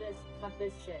like this, fuck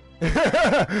this shit.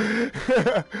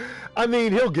 I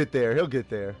mean, he'll get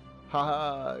there,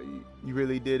 Haha, you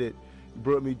really did it. You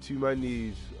brought me to my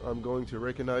knees. I'm going to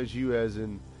recognize you as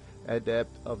an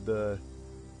adept of the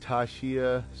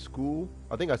Tashia school.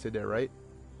 I think I said that right.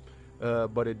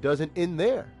 But it doesn't end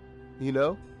there. You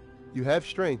know, you have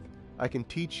strength. I can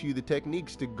teach you the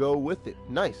techniques to go with it.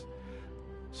 Nice.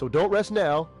 So don't rest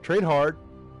now. Train hard,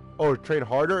 or train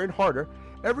harder and harder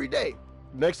every day.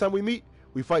 Next time we meet,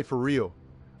 we fight for real.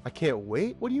 I can't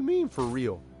wait. What do you mean for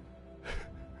real?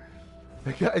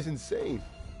 That guy's insane.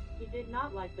 He did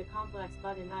not like the complex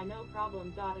button. I no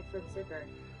problem. Got it for Berserker.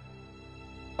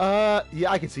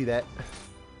 Yeah, I can see that.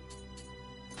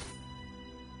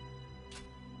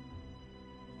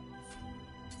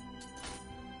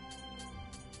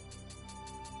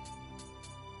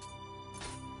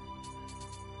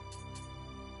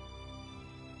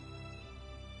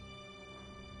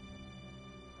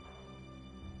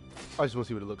 I just want to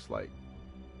see what it looks like.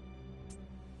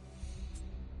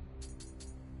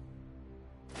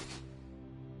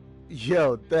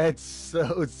 Yo, that's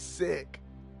so sick.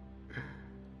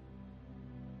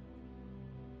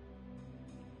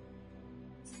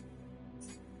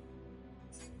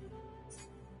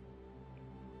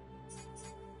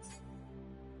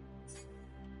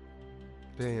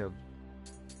 Damn.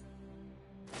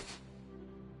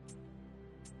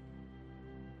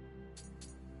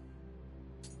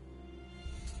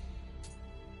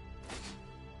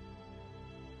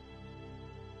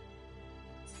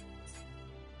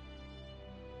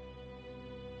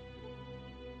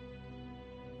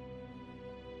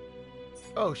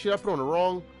 Oh shit, I put on the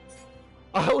wrong.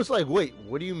 I was like, wait,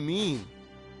 what do you mean?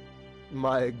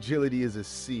 My agility is a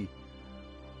C.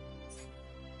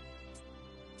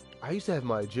 I used to have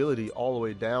my agility all the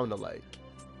way down to like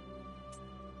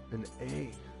an A.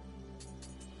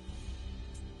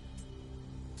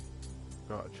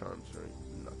 Oh, charms are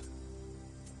nothing.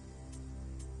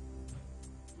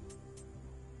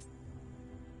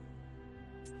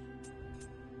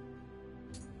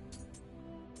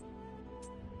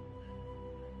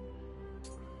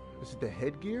 Is it the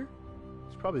headgear?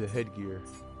 It's probably the headgear.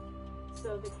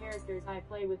 So the characters I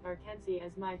play with are Kenzie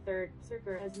as my third,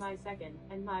 Surfer as my second,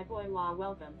 and my boy Law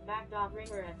Welcome,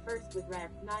 Ringer at first with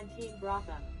Rep 19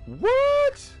 Brotham.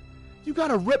 What? You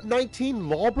got a Rep 19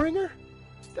 Lawbringer?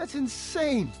 That's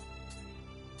insane.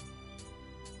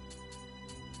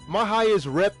 My highest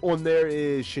rep on there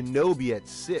is Shinobi at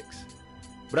 6.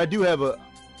 But I do have not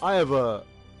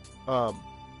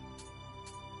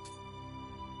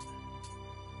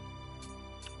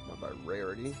by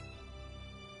rarity.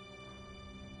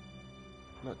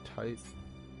 Not type.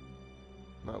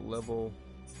 Not level.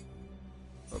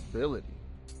 Ability.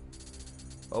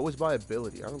 Always by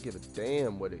ability. I don't give a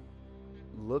damn what it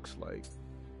looks like.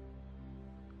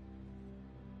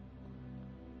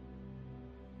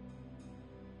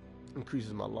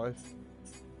 Increases my life.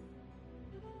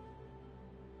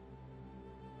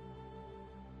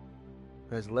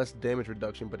 It has less damage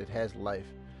reduction, but it has life.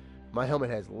 My helmet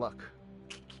has luck.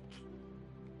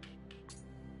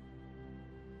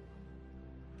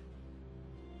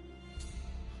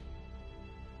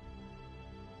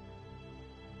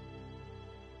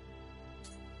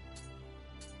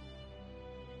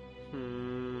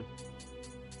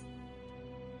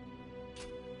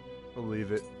 I'll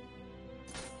leave it.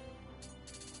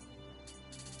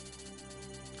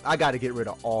 I gotta get rid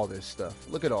of all this stuff.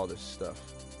 Look at all this stuff.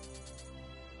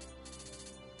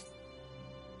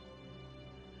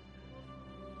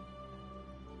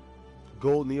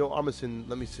 Gold Neo, let me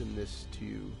send this to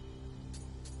you.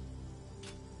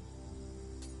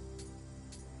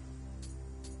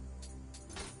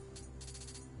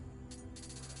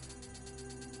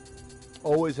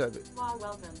 Always have it. Law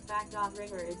Welcome,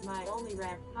 Ringer is my only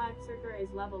rep, my Surfer is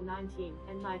level 19,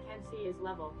 and my Kenzie is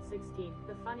level 16.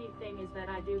 The funny thing is that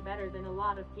I do better than a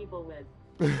lot of people with.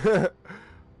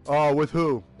 Oh, with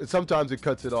who? Sometimes it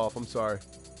cuts it off, I'm sorry.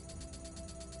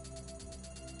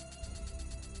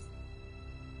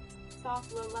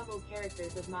 Soft low-level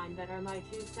characters of mine that are my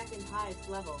 2 second highest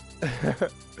level.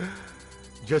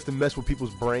 Just to mess with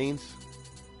people's brains.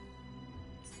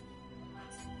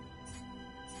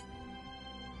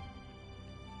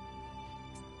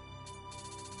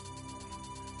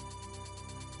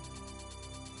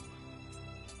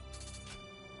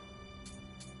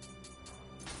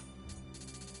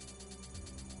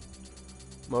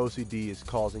 My OCD is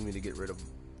causing me to get rid of.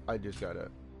 I just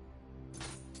gotta.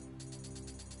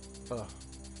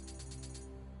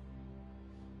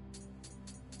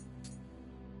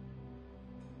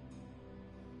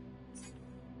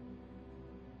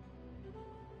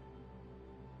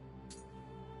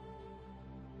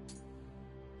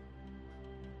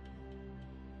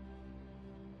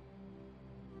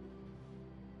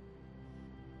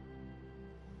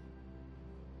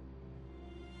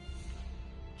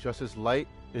 Just as light,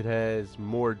 it has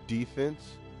more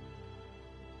defense.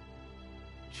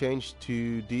 Change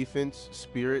to defense,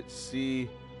 spirit, C.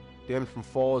 Damage from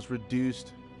fall is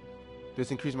reduced.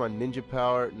 This increases my ninja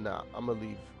power. Nah, I'm gonna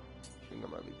leave. I think I'm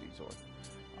gonna leave these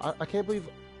on. I can't believe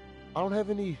I don't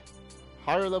have any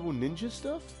higher level ninja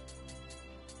stuff.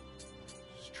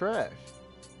 It's trash.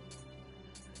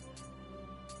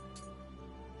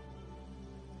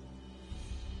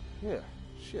 Yeah,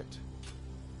 shit.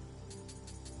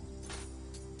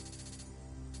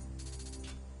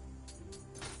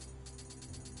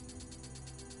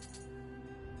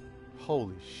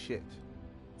 Holy shit.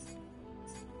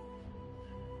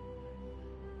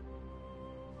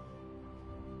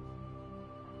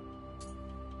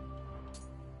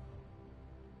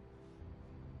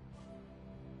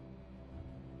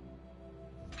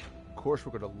 Of course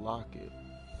we're gonna lock it.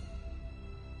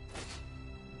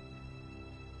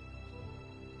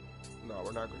 No,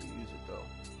 we're not gonna use it though.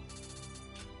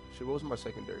 Shit, what was my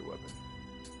secondary weapon?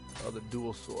 Oh, the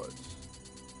dual swords.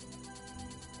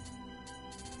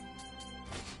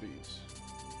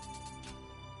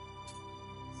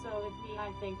 So if me,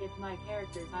 I think if my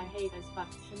characters I hate as fuck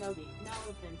Shinobi, no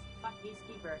offense, fuck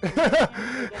Peacekeeper,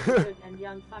 and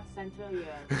young fuck Centurion.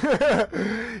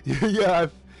 Yeah,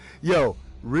 yo,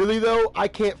 really though, I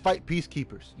can't fight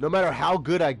Peacekeepers. No matter how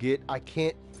good I get, I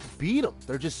can't beat them.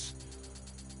 They're just,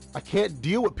 I can't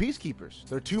deal with Peacekeepers.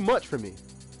 They're too much for me.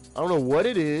 I don't know what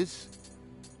it is.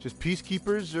 Just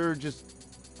peacekeepers are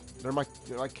just, they're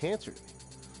like cancer.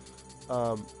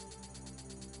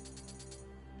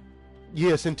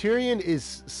 Yeah, Centurion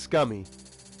is scummy.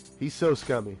 He's so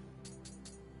scummy.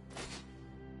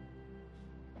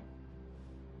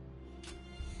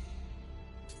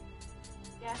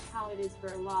 Guess how it is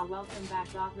for Allah. Welcome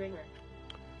back, Doc Ringer.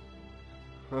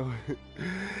 Oh,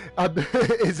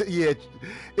 is it? Yeah,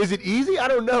 is it easy? I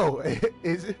don't know.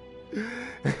 Is it?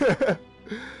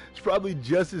 It's probably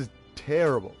just as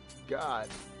terrible. God.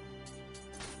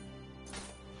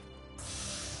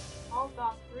 All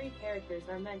those 3 characters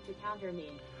are meant to counter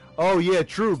me. Oh yeah,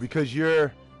 true. Because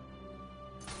you're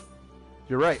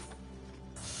right.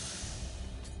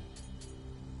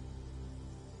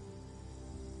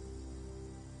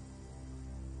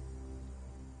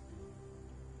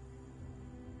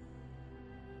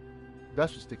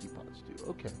 That's what sticky pots do.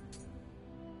 Okay.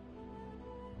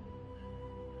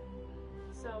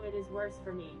 So it is worse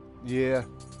for me. Yeah,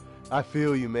 I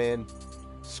feel you, man.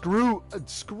 Screw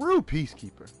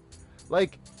Peacekeeper.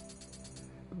 Like,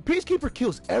 Peacekeeper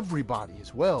kills everybody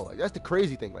as well. Like, that's the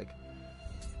crazy thing. Like,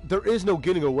 there is no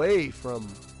getting away from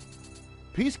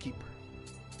Peacekeeper.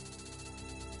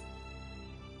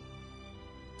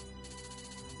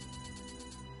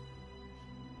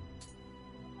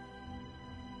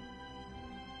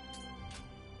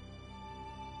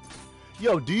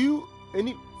 Yo, do you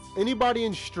anybody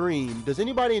in stream? Does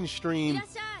anybody in stream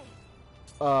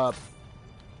I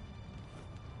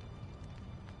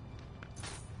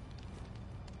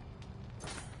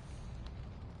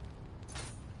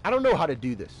don't know how to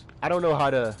do this. I don't know how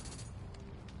to.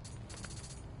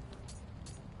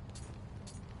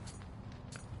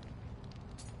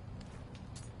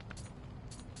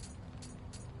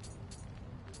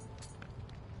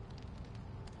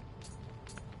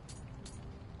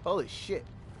 Holy shit.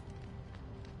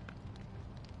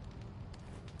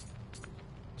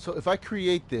 So if I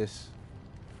create this.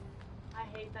 I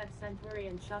hate that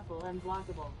Centurion shuffle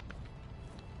unblockable.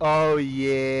 Oh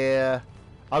yeah.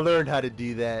 I learned how to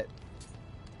do that.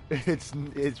 It's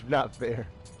not fair.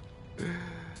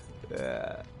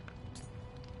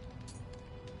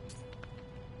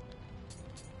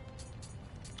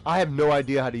 I have no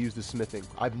idea how to use the smithing.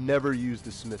 I've never used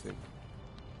the smithing.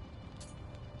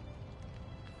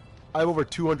 I have over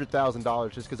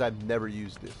 $200,000 just because I've never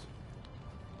used this.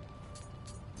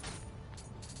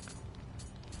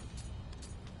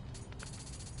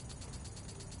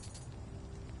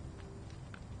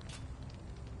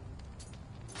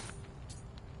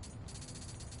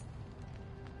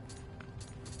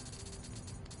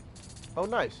 Oh,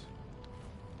 nice.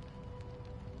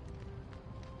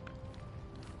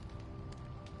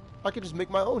 I could just make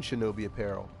my own Shinobi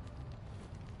apparel.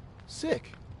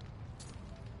 Sick.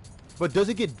 But does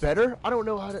it get better? I don't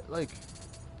know how to, like...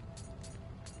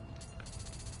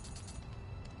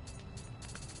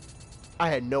 I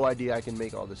had no idea I can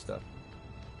make all this stuff.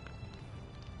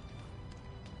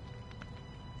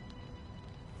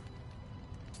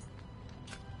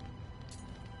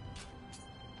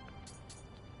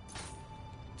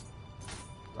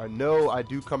 I know I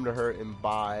do come to her and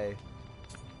buy...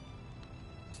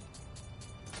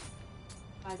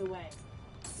 By the way,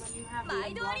 when you have the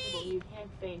unblockable, you can't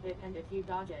feint it, and if you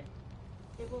dodge it,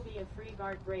 it will be a free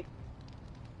guard break.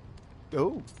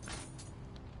 Oh.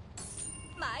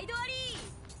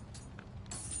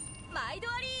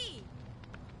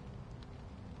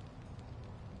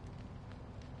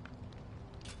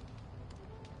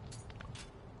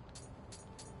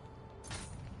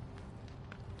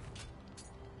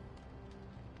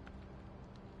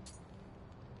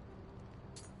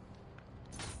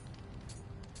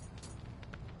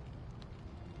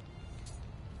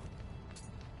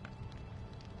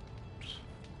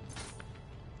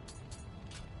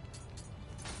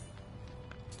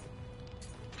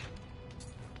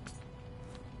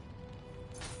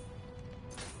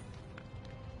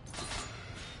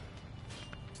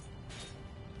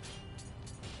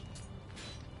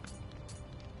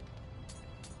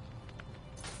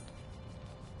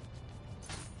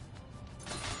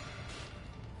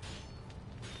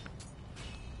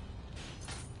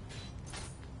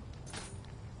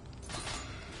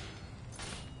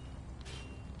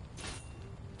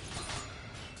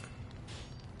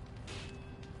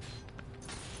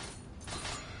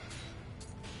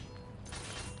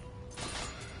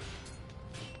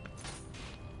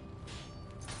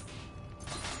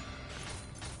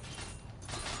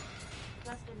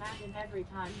 Just imagine every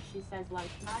time she says like,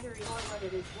 Nigeri or what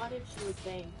it is, what if she was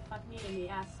saying, fuck me in the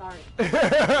ass, sorry.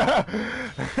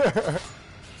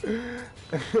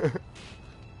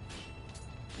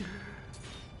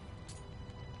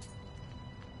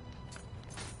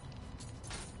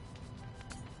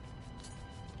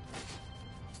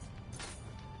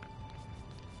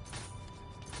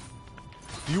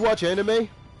 Do you watch anime,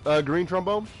 Green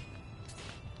Trombone?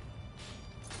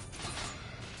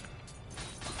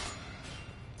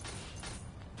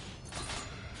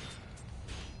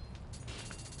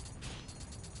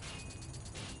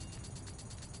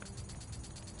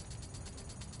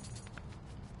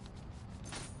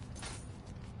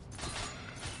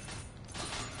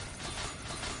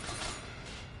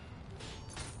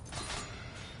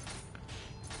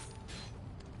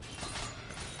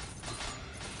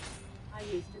 I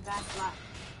used to backslash.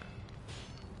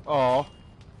 Aw.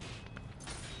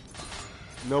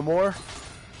 No more?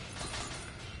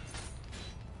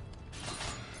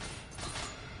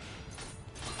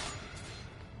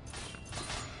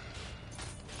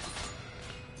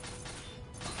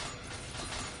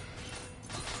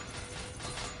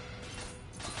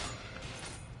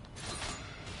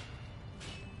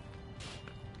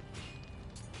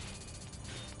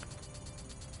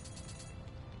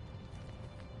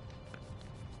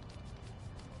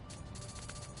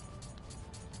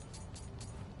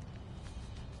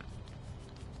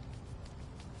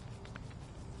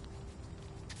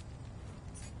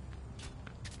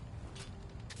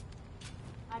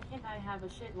 Why can't I have a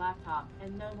shit laptop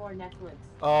and no more Netflix?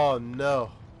 Oh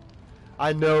no.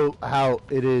 I know how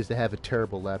it is to have a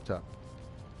terrible laptop.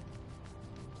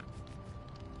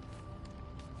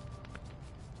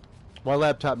 My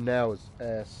laptop now is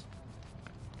ass.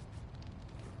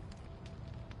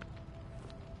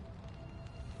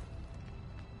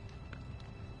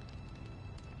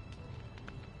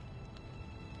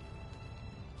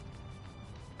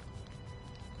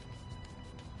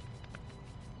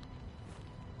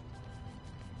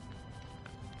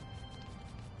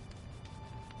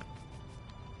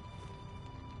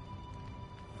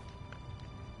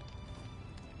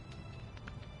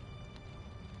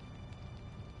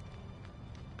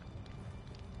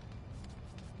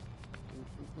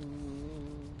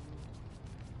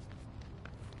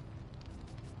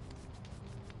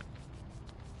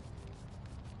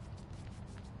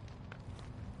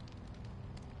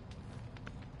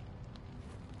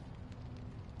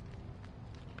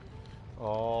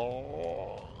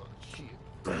 Oh, shit.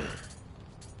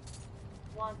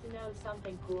 Want to know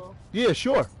something cool? Yeah,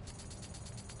 sure.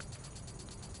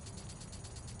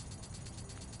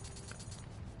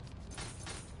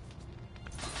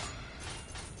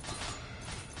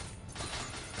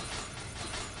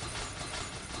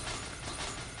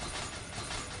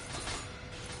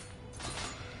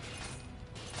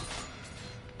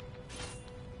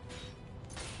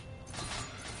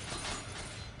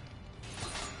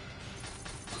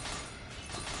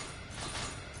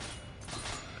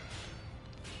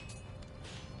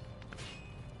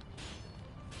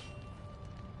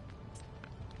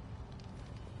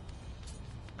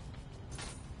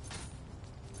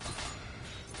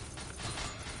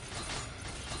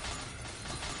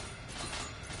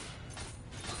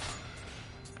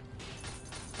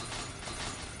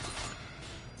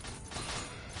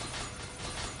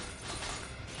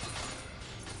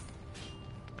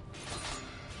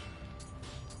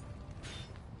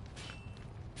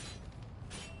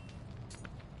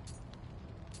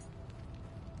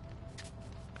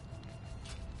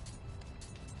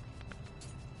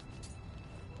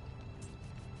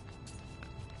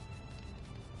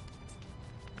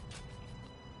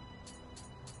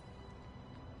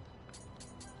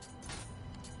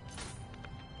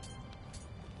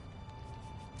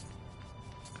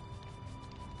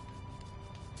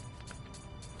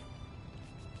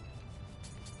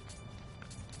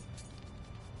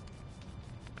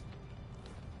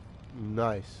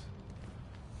 Nice.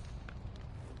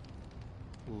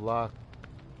 Lock.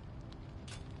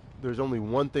 There's only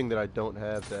one thing that I don't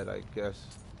have that I guess.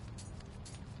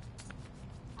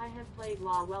 I have played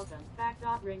Law Welcome Back.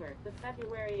 Ringer, the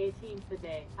February 18th the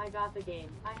day I got the game.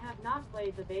 I have not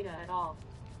played the beta at all.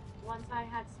 Once I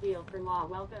had Steel for Law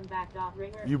Welcome Back.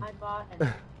 Ringer, I bought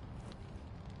and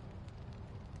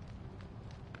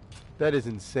That is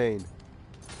insane.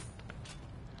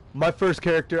 My first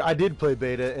character, I did play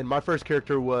beta, and my first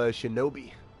character was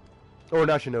Shinobi. Or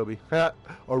not Shinobi,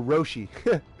 Orochi.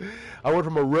 I went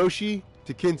from Orochi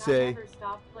to I Kinsei. never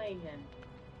stopped playing him.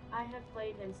 I have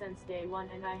played him since day one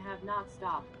and I have not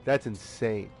stopped. That's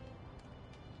insane.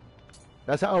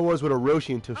 That's how I was with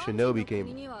Orochi until Shinobi came.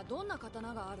 にはどんな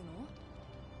刀があるの?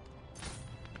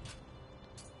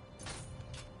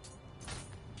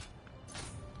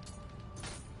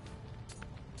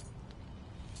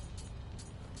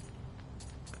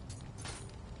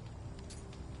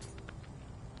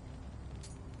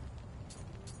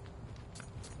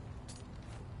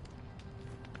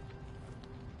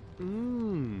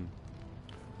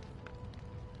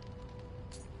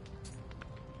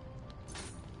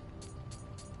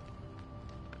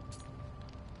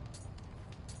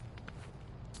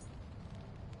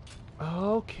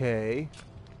 Okay.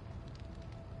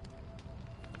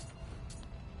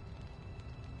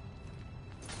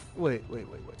 Wait.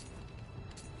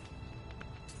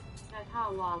 At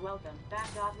how law welcome back.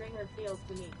 Ringer feels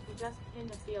to me. He just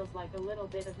kinda feels like a little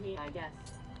bit of me, I guess.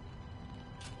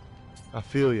 I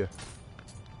feel you.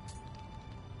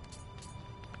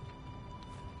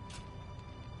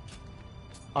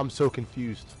 I'm so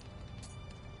confused.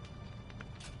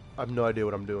 I have no idea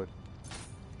what I'm doing.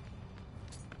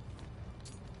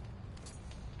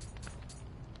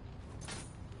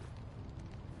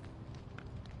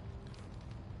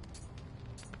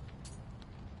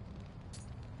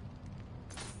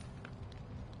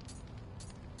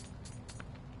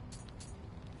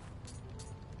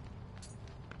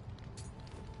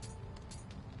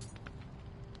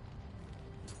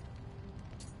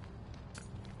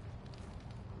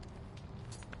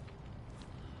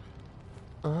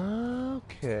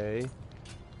 Okay.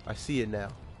 I see it now.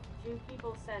 2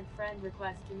 people sent friend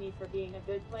request to me for being a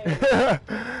good player.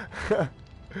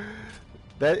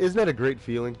 Isn't that a great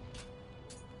feeling?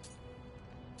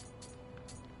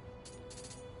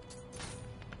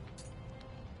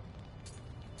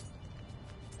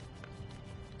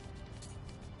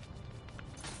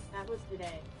 That was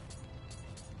today.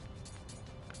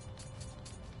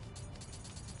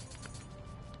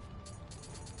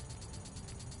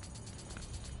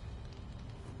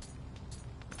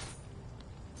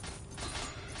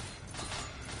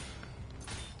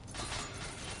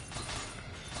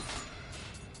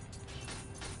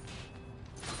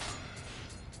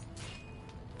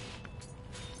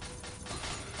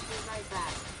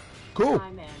 Back. Cool.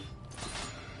 Hi, man.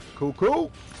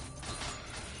 Cool.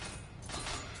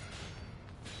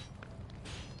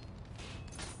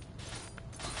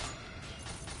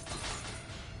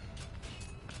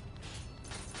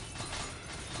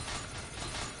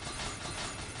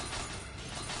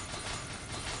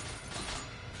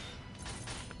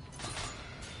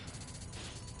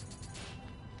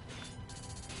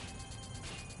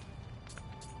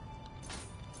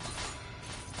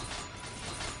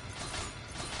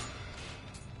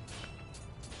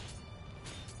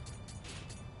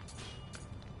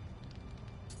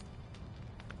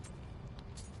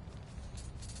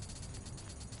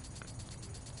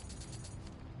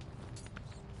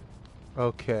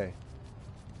 Okay.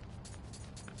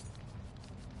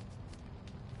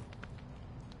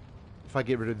 If I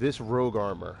get rid of this rogue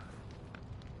armor.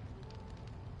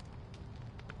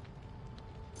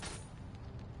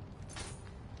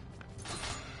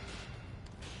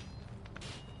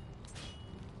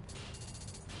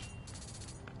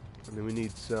 And then we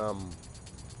need some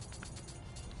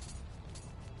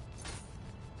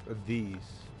of these.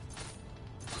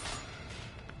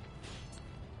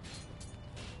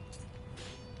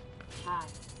 Hi.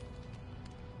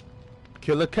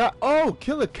 Killer Kai. Oh,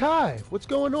 Killer Kai. What's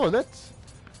going on? Haven't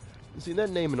seen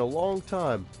that name in a long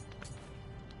time.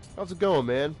 How's it going,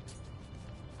 man?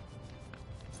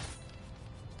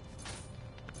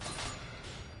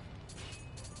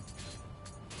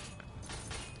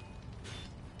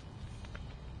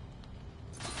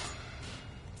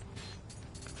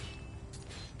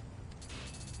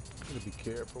 I'm gonna be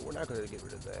careful. We're not gonna get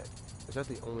rid of that. Is that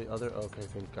the only other? Okay,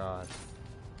 thank God.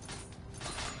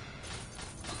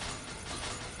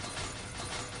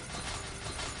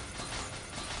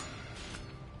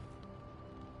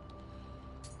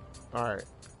 Alright.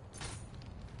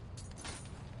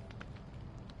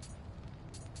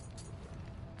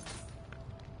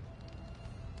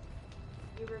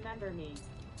 You remember me.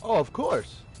 Oh, of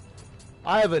course.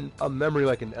 I have a memory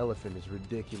like an elephant. It's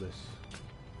ridiculous.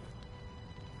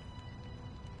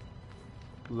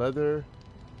 Leather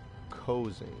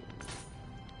cozine.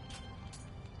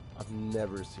 I've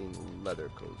never seen leather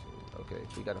cozine. Okay,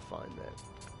 we gotta find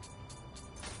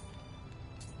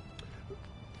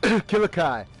that. Killer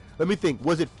Kai. Let me think.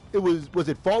 Was it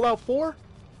Fallout 4?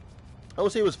 I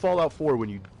would say it was Fallout 4 when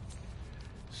you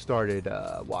started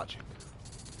watching.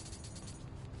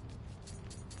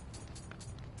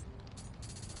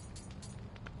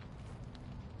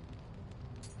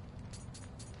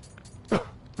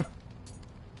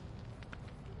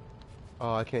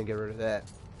 Oh, I can't get rid of that.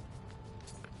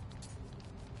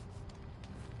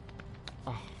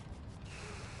 Oh.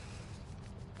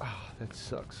 Oh, that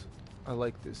sucks. I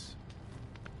like this.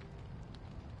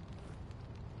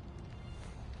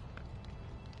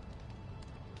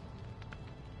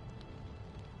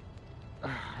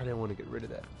 I didn't want to get rid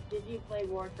of that. Did you play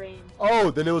Warframe?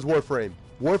 Oh, then it was Warframe.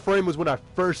 Warframe was when I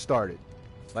first started.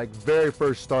 Like, very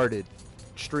first started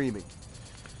streaming.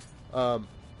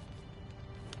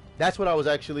 That's what I was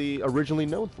actually originally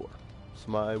known for. It's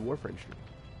my Warframe stream.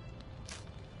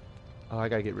 Oh, I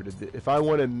gotta get rid of this. If I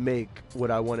want to make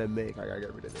what I want to make, I gotta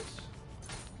get rid of this.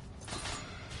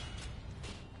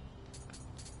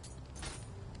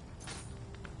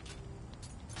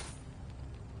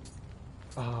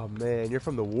 Oh man, you're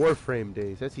from the Warframe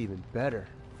days. That's even better.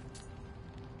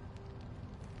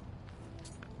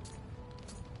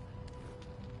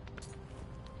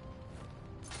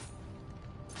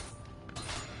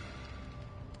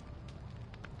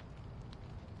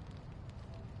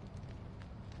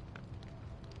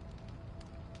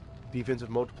 Defensive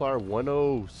multiplier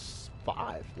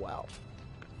 105. Wow.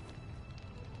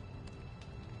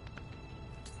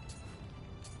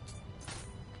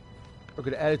 We're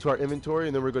going to add it to our inventory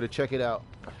and then we're going to check it out.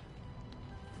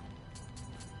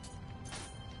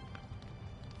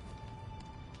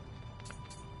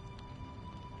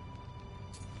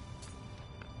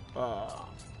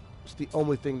 It's the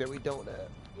only thing that we don't have.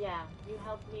 Yeah, you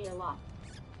helped me a lot.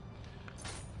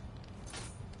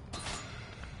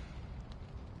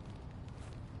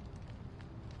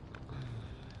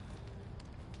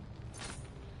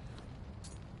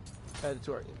 Add it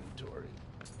to our inventory.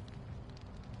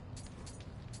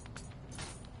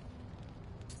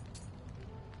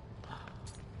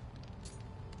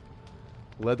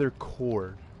 Leather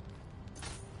cord.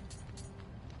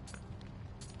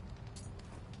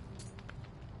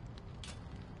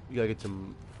 You gotta get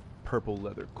some purple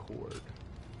leather cord.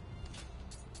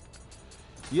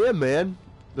 Yeah, man.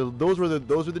 Those are the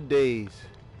days.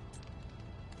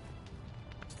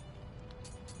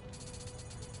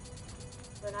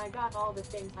 But I got all the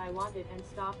things I wanted and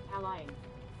stopped allying.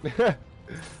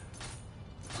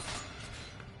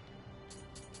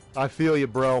 I feel you,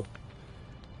 bro.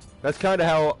 That's kind of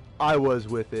how I was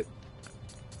with it.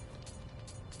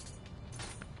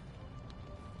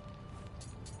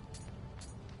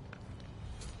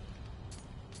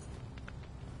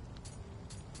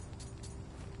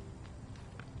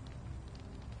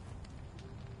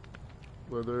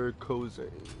 Leather cozy.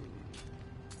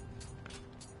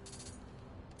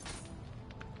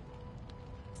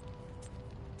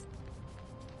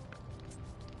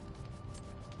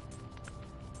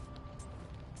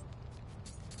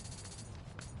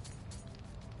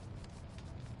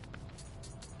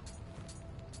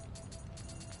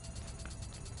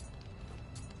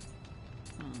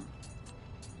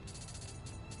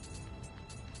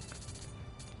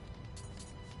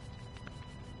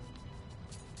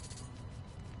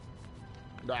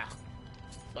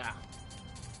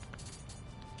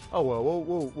 Oh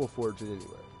well, we'll forge it anyway.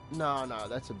 No,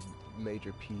 that's a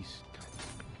major piece.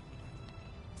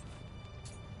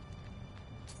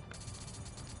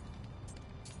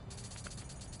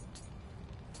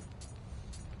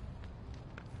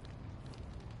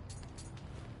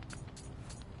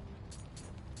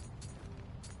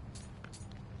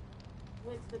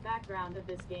 What's the background of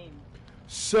this game?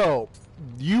 So,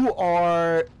 you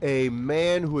are a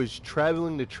man who is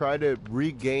traveling to try to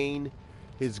regain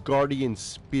his guardian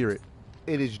spirit.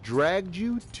 It has dragged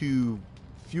you to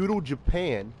feudal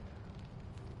Japan,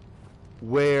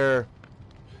 where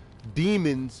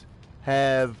demons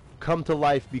have come to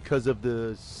life because of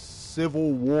the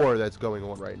civil war that's going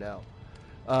on right now.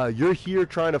 You're here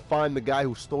trying to find the guy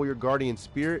who stole your guardian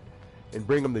spirit and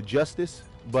bring him to justice,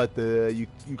 but you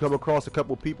come across a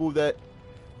couple of people that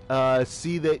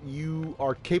see that you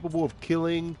are capable of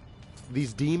killing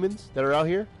these demons that are out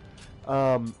here,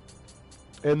 and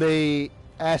they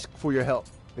ask for your help,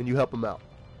 and you help them out.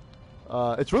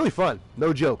 It's really fun,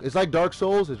 no joke. It's like Dark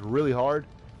Souls. It's really hard.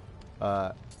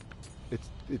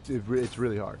 It's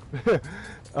really hard.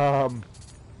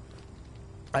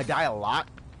 I die a lot,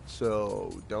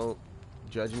 so don't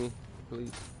judge me,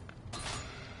 please.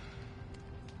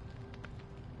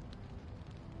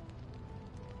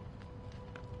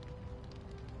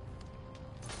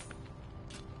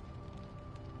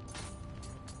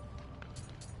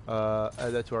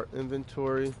 Add that to our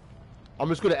inventory. I'm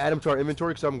just going to add them to our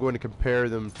inventory because I'm going to compare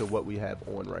them to what we have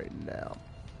on right now.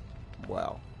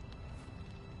 Wow.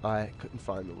 I couldn't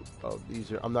find them. Oh,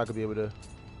 these are... I'm not going to be able to...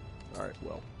 Alright,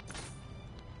 well.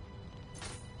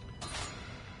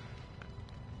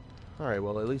 Alright,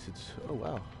 well, at least it's... Oh,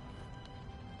 wow.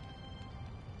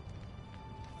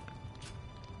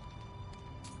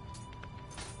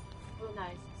 Oh,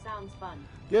 nice. Sounds fun.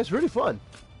 Yeah, it's really fun.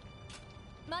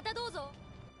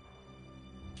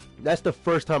 That's the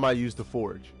first time I used the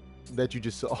forge that you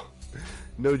just saw.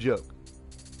 No joke.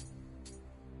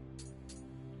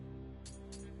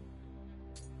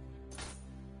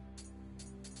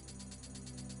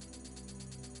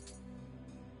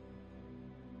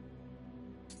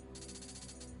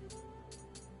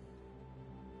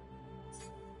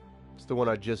 It's the one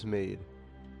I just made.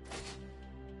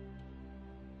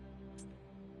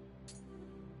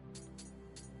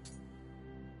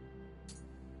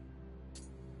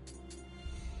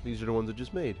 These are the ones I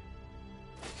just made.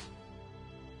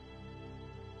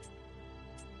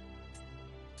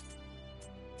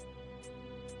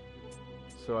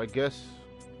 So I guess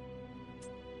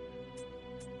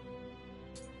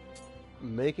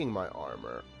making my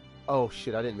armor. Oh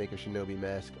shit, I didn't make a shinobi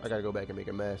mask. I gotta go back and make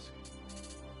a mask.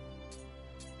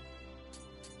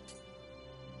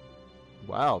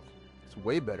 Wow, it's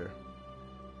way better.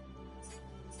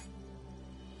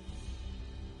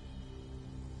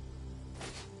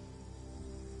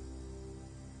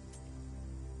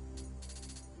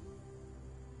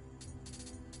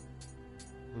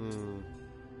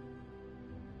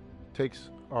 Takes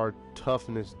our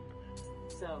toughness.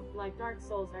 So, like Dark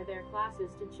Souls, are there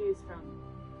classes to choose from?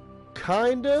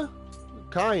 Kinda.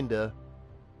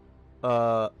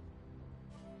 But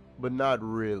not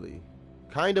really.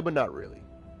 Kinda, but not really.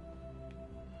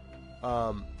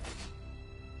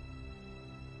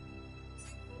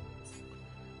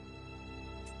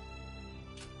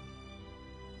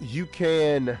 You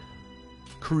can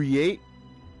create.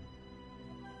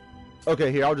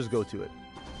 Okay, here, I'll just go to it.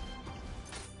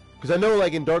 Because I know,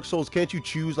 like, in Dark Souls, can't you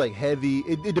choose, like, heavy?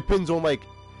 It depends on, like...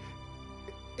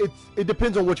 It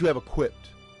depends on what you have equipped.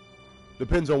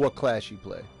 Depends on what class you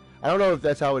play. I don't know if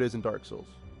that's how it is in Dark Souls.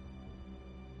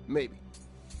 Maybe.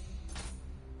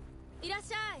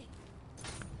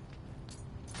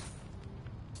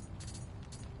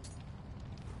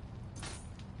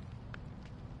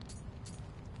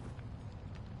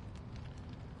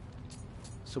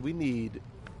 So we need...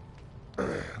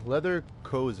 leather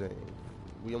Kozane.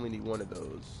 We only need one of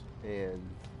those, and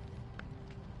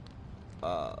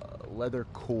leather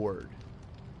cord.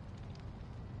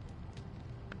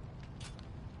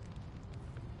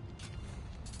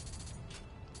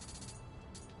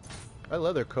 That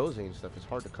leather Kozane stuff is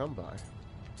hard to come by.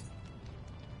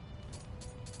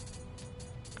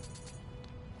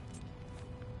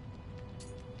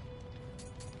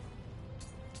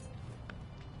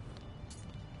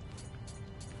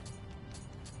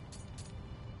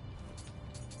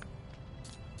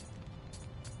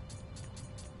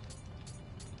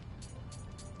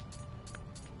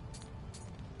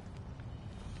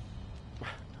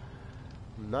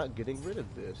 Not getting rid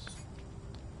of this.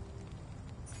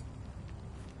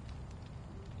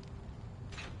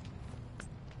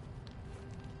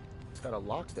 Gotta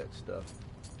lock that stuff.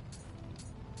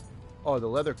 Oh, the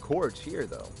leather cord's here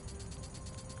though.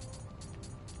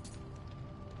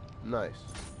 Nice.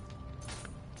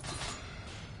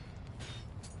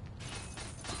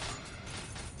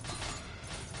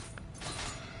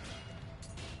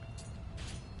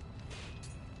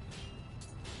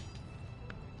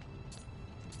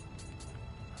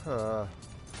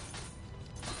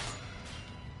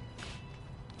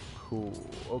 Cool.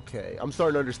 Okay, I'm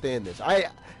starting to understand this. I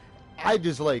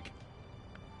just like,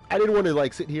 I didn't want to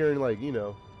like sit here and like, you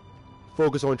know,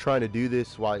 focus on trying to do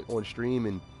this while on stream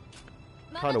and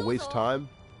kind of waste time.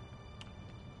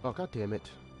 Oh, god damn it.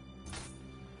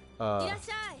 I'm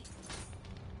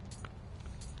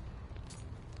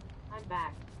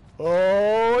back.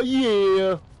 Oh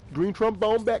yeah, Green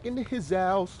Trombone back into his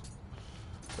house.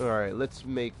 All right, let's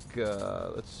make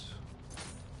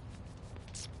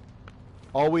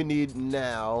all we need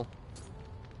now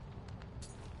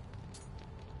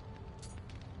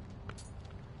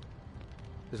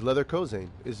is leather Kozane.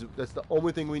 That's the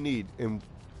only thing we need, and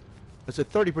it's a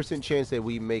 30% chance that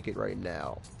we make it right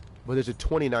now, but there's a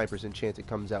 29% chance it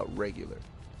comes out regular.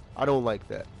 I don't like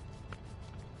that.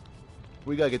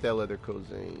 We gotta get that leather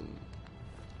Kozane.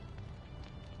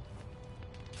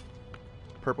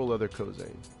 Purple leather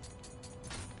Kozane.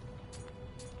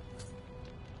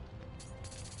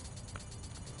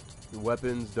 The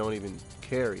weapons don't even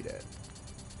carry that.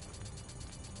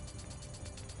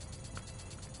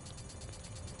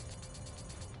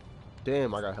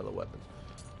 Damn, I got hella weapons.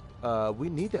 We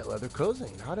need that leather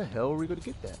Kozane. How the hell are we gonna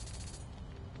get that?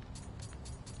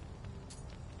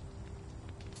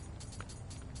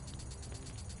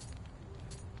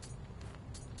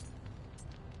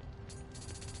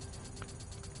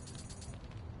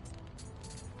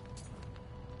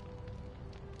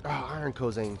 Oh, Iron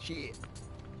Kozane, shit.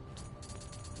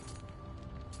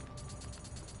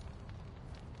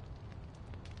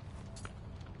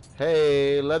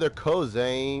 Hey, leather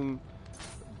Kozane.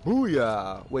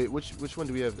 Booyah. Wait, which one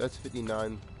do we have? That's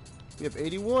 59. We have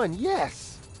 81.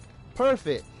 Yes.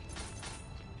 Perfect.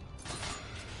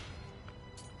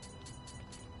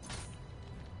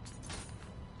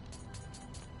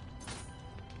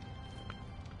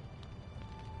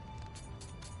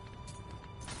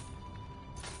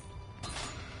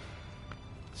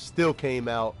 Still came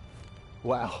out.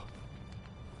 Wow.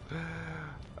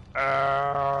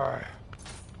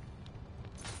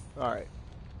 Alright.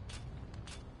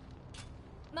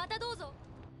 またどうぞ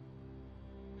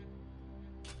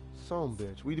Some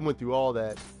bitch. We went through all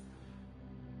that.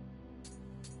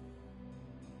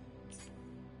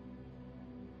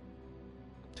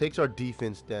 Takes our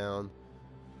defense down.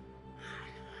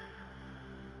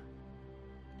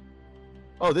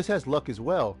 Oh, this has luck as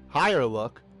well. Higher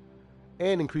luck.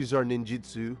 And increases our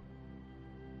ninjutsu.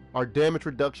 Our damage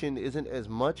reduction isn't as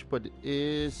much, but it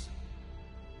is...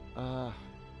 Alright.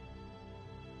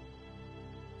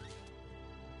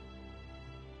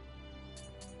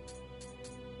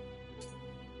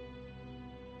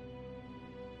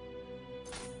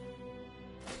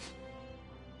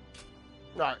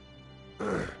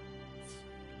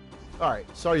 Alright,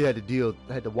 sorry you had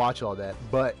to watch all that,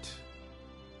 but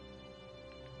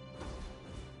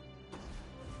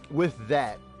with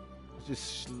that,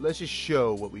 let's just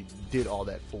show what we did all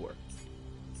that for.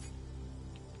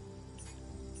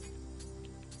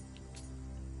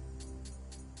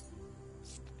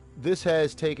 This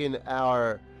has taken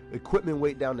our equipment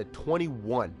weight down to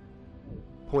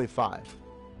 21.5.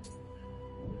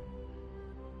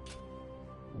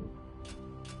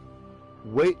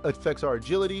 Weight affects our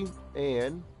agility,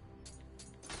 and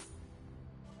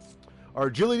our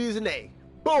agility is an A.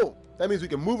 Boom! That means we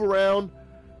can move around.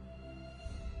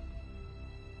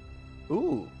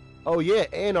 Ooh. Oh yeah,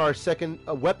 and our second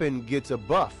weapon gets a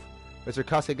buff. It's our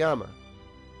Kasegama.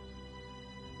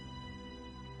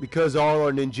 Because all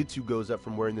our ninjutsu goes up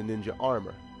from wearing the ninja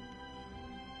armor.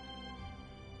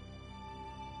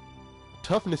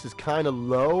 Toughness is kind of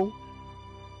low.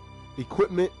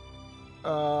 Equipment...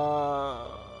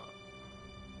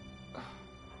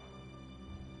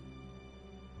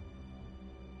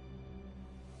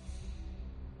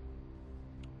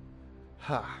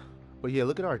 But yeah,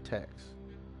 look at our attacks.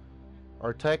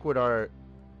 Our attack with our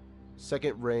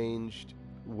second ranged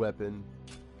weapon,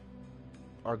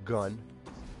 our gun.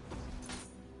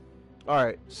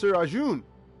 Alright, Sir Arjun,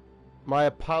 my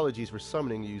apologies for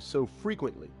summoning you so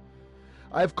frequently.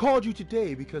 I have called you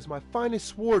today because my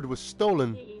finest sword was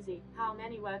stolen. Easy. How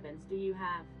many weapons do you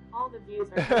have? All the views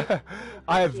are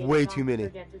I have way too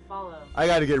many. I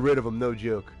gotta get rid of them, no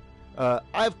joke. I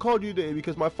have called you today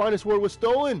because my finest sword was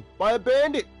stolen by a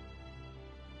bandit.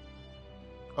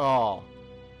 Oh.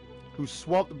 Who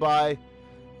swamped by...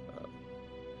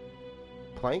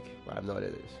 Plank? I have no idea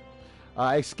what it is.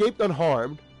 I escaped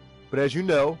unharmed, but as you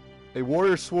know, a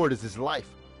warrior's sword is his life.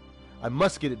 I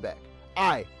must get it back.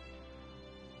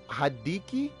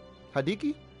 Hideki? I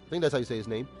think that's how you say his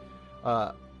name.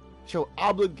 Shall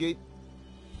obligate...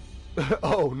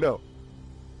 Oh, no.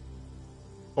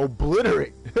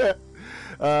 Obliterate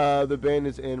the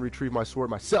bandits and retrieve my sword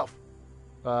myself.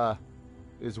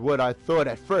 Is what I thought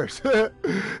at first.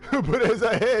 But as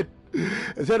head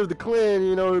of the clan,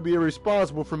 it would be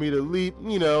irresponsible for me to leap,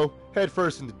 head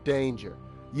first into danger.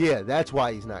 Yeah, that's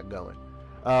why he's not going.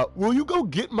 Will you go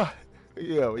get my...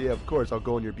 Yeah, of course I'll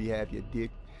go on your behalf, you dick.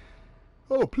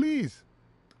 Oh, please.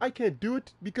 I can't do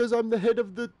it because I'm the head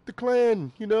of the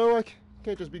clan, I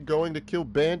can't just be going to kill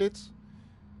bandits.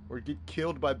 Or get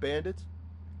killed by bandits.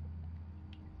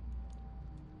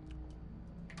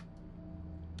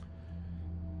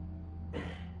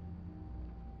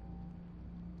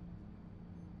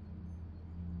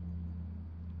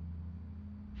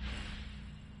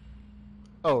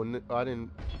 Oh, I don't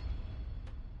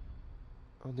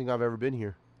think I've ever been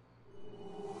here.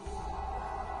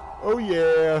 Oh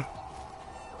yeah.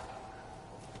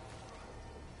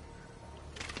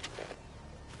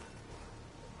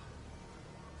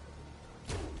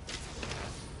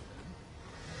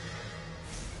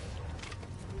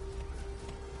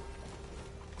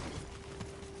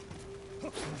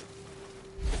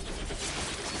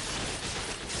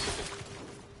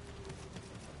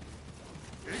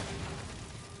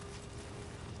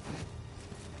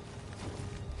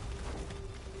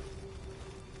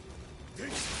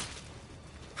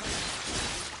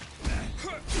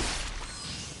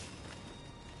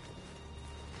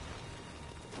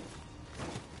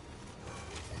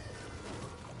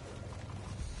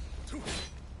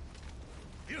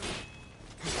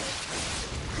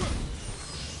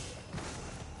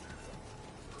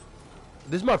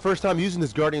 This is my first time using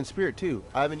this Guardian Spirit too.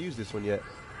 I haven't used this one yet.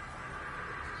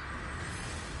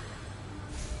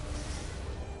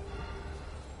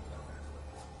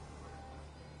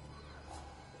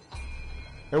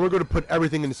 And we're going to put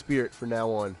everything in the Spirit from now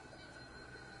on.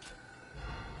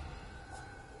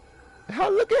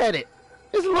 Look at it!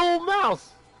 It's a little mouse!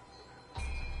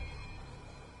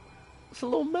 It's a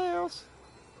little mouse.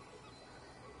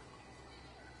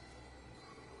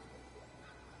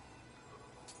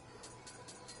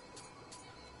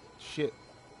 Shit.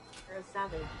 for a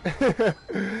savage.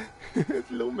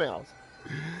 Little mouse.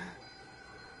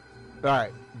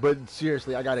 Alright, but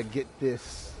seriously, I gotta get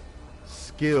this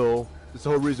skill. That's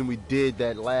the whole reason we did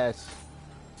that last.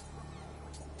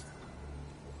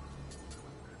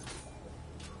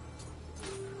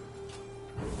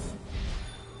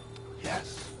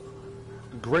 Yes.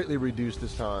 Greatly reduced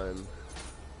this time.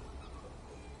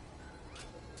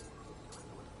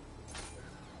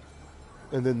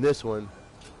 And then this one.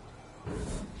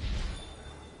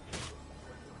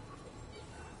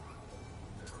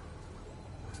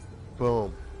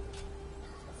 Boom.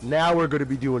 Now we're going to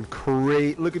be doing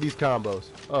great. Look at these combos.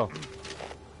 Oh.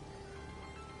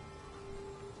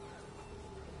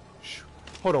 Shh.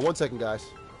 Hold on 1 second, guys.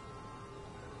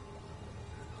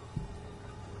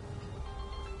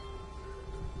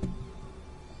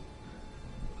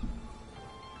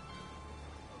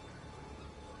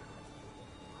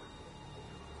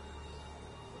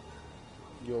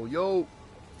 Yo, yo.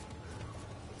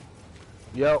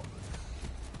 Yo.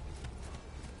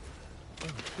 Oh,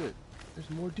 shit. There's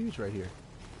more dudes right here.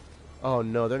 Oh,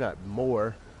 no, they're not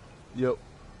more. Yo.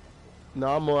 No,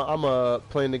 I'm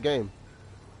playing the game.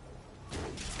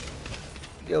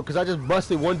 Yo, because I just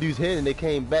busted one dude's head and they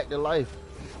came back to life.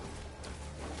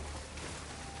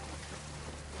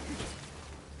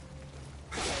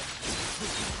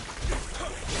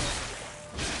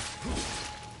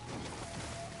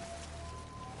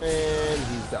 And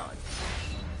he's done.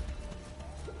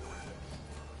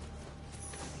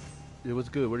 It was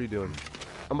good. What are you doing?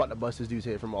 I'm about to bust this dude's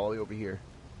head from all the way over here.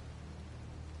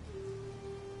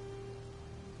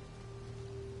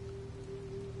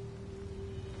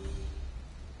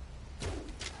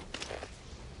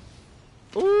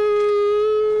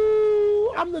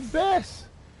 Ooh, I'm the best.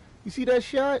 You see that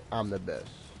shot? I'm the best.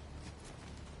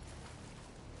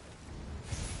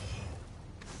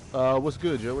 What's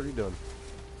good, Joe? What are you doing?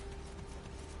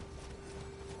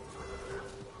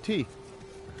 T.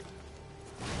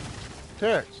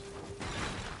 Terrence.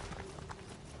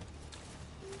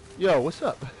 Yo, what's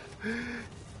up?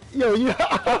 Yo, yeah.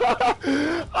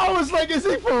 I was like, is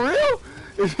he for real?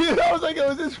 I was like,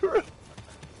 oh, is this for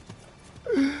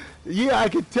real? Yeah, I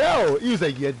could tell. He was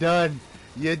like, you're done.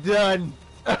 You're done.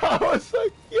 I was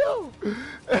like, yo.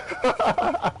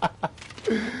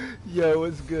 Yo,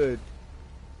 what's good?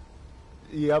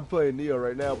 Yeah, I'm playing Neo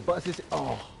right now. Bust his.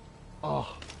 Oh.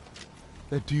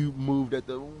 That dude moved at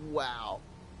the. Wow.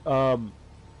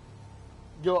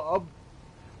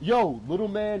 Yo, little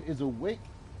man is awake.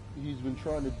 He's been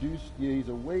trying to do. Yeah, he's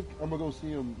awake. I'm gonna go see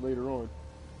him later on.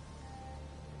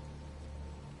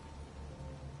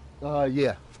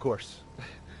 Yeah, of course.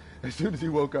 As soon as he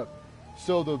woke up.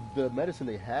 So the medicine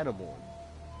they had him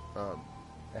on,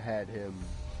 had him.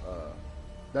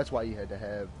 That's why he had to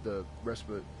have the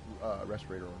respirator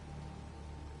on.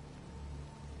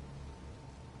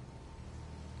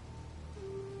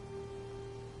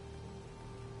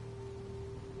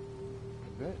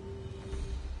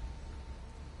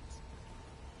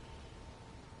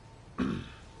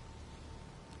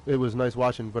 It was nice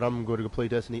watching, but I'm going to go play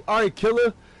Destiny. Alright,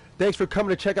 Killer, thanks for coming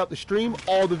to check out the stream.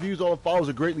 All the views, all the follows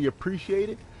are greatly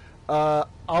appreciated.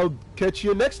 I'll catch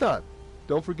you next time.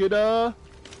 Don't forget,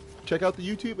 check out the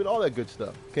YouTube and all that good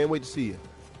stuff. Can't wait to see you.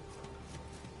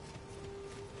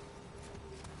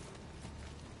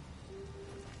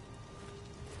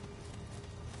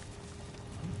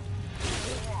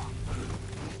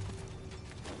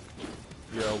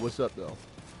 Yo, what's up, though?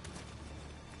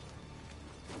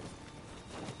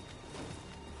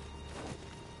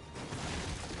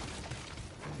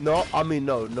 No, I mean,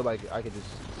 no, nobody, I can just,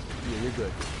 yeah, you're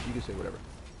good. You can say whatever.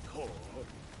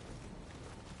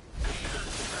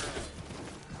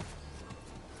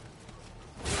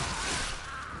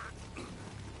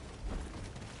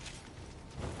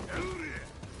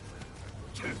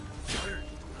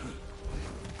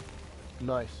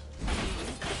 Nice.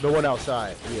 The one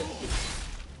outside, yeah.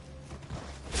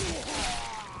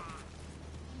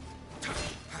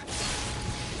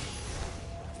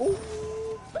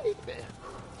 Oh, baby.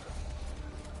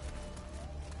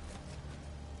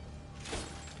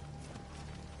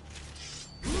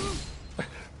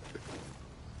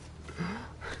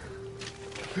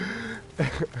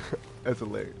 That's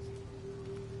hilarious.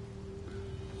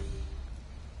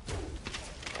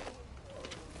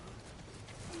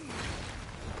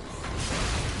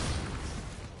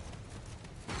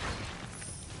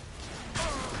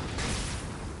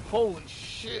 Holy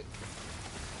shit.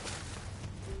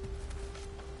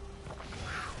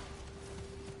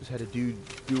 Just had a dude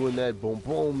doing that boom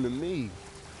boom to me.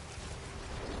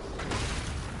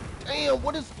 Damn,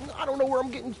 what is, I don't know where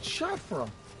I'm getting shot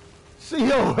from. See,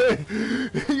 yo,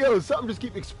 yo, something just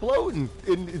keep exploding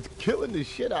and it's killing the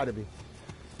shit out of me.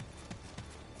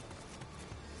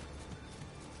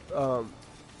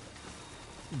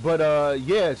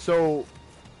 Yeah, so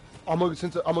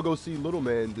since I'm gonna go see Little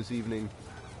Man this evening,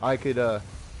 I could I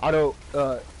don't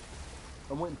I'm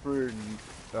waiting for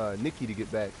Nikki to get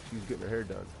back. She's getting her hair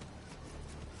done.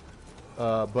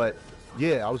 But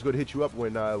yeah, I was going to hit you up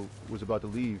when I was about to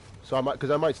leave, so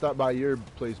I might stop by your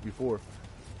place before.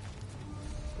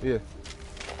 Yeah.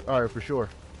 All right, for sure.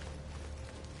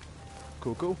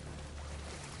 Cool, cool.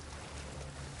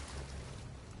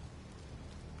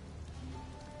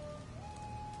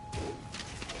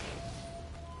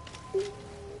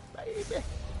 Baby.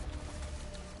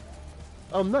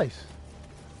 Nice.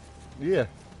 Yeah.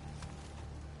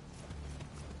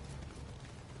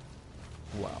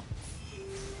 Wow.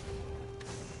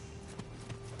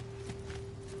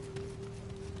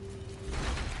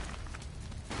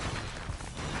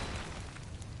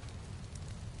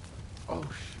 Oh,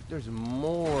 there's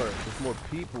more. There's more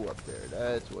people up there.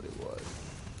 That's what it was.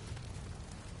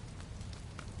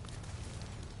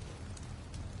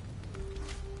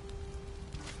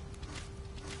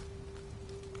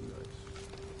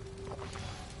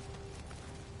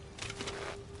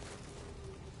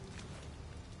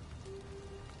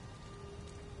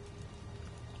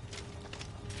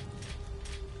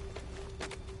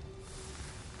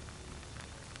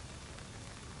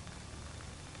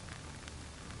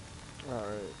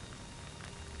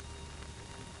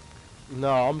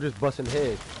 No, I'm just busting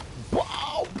head.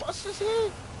 Wow, bust his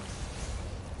head.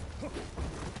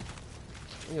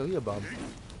 Yo, he a bum.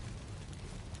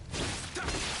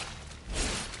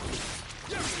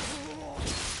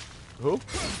 Who?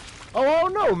 Oh, I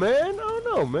don't know, man. I don't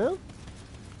know, man.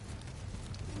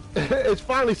 It's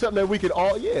finally something that we can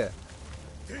all, yeah.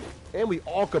 And we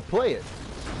all could play it.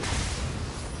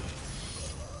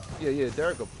 Yeah,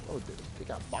 Derek. Oh, they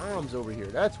got bombs over here.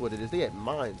 That's what it is. They had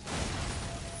mines.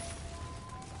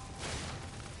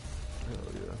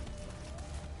 Hell yeah.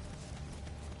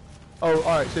 Oh,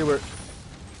 all right. Say where.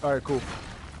 All right, cool.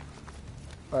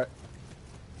 All right.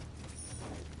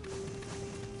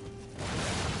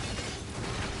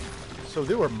 So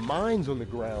there were mines on the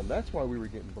ground. That's why we were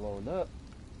getting blown up.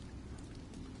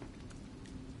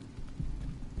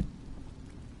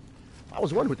 I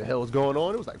was wondering what the hell was going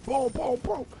on. It was like boom, boom,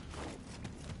 boom.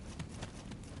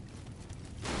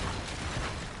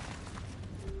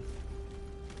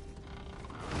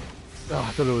 Oh,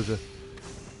 I thought it was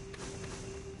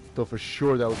thought for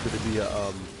sure that was going to be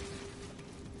a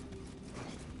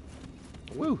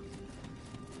woo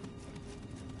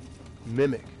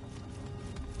mimic.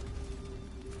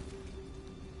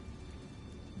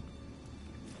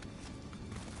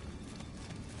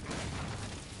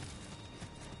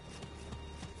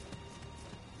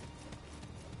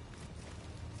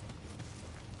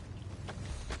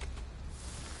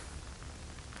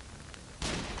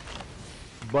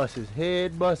 Bust his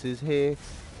head, bust his head.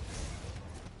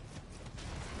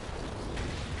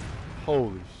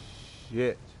 Holy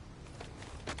shit.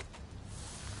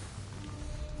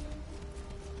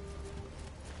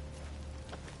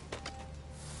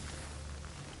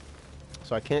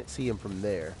 So I can't see him from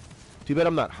there. Too bad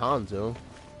I'm not Hanzo.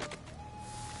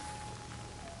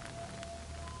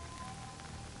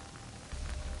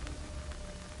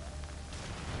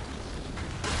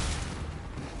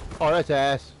 Oh, that's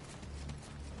ass.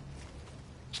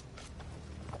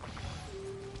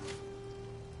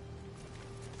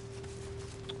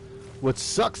 What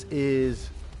sucks is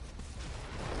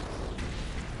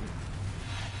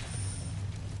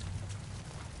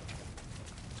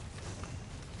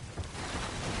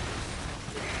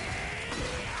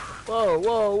whoa,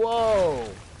 whoa, whoa.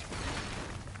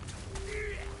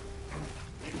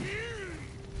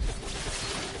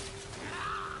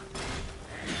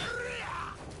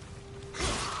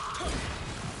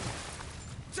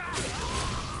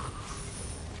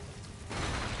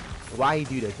 Why he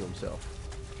do that to himself?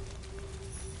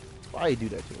 Why he do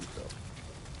that to himself?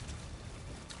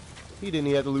 He didn't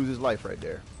even have to lose his life right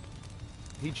there.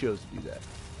 He chose to do that.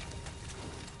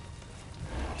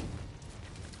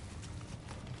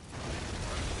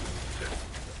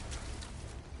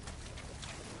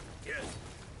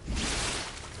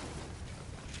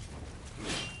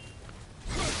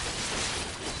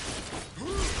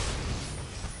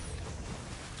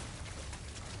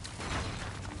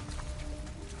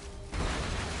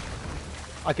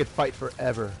 I could fight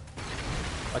forever.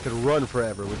 I could run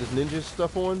forever with this ninja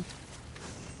stuff on.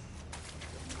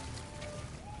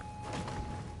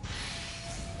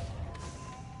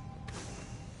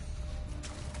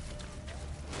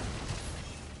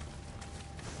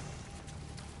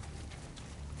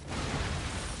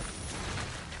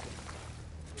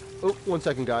 Oh, 1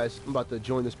 second, guys. I'm about to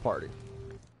join this party.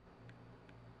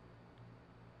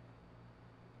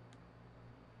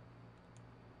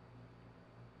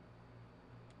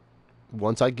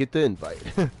 Once I get the invite.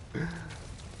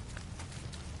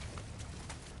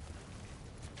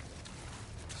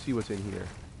 See what's in here.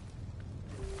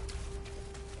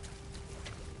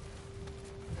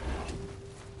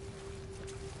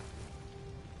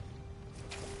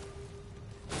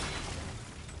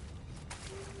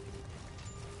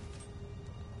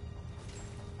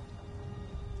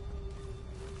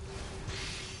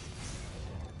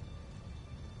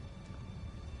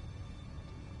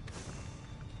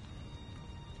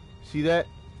 See that?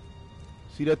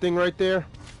 See that thing right there?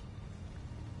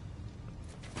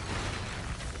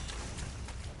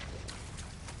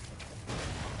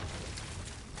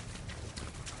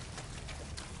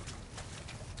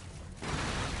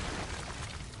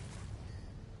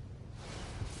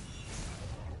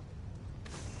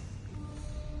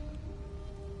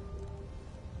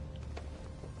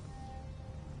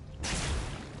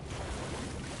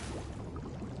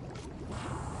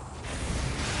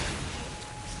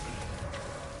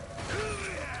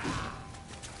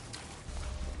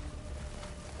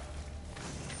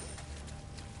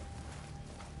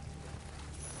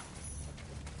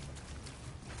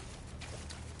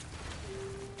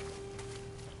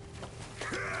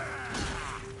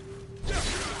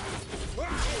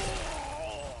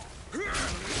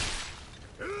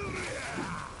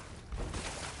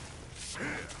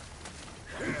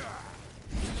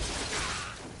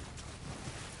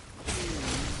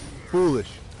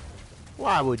 Foolish.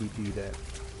 Why would he do that?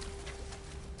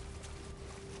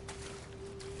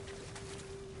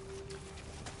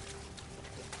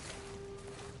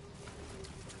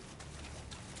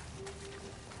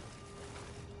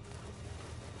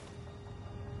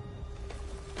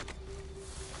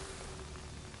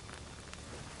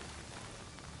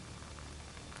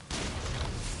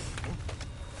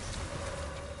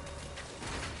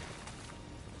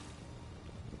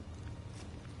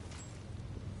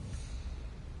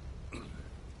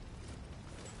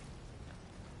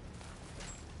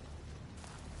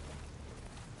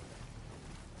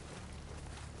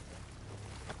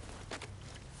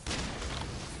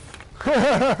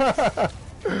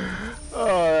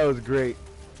 Oh, that was great.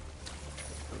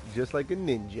 Just like a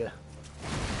ninja.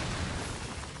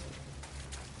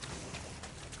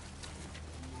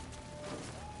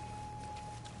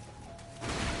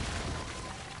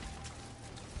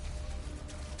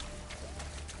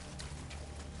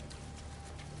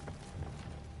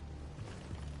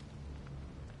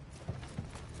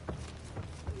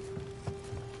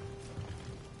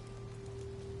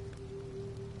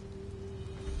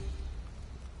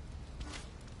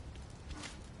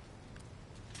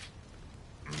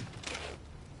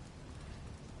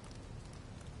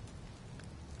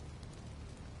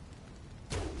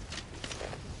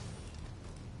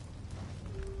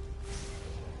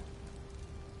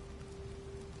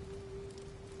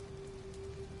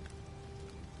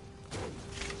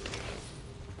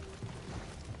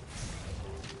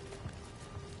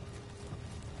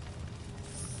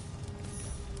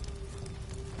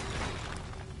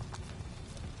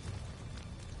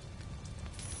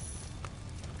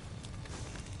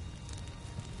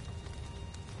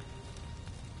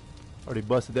 Already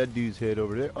busted that dude's head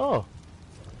over there. Oh.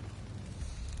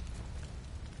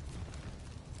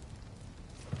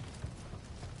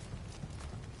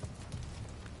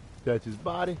 That's his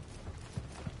body.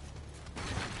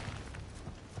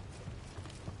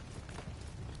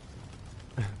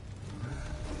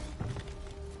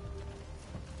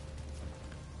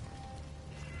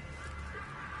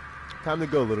 Time to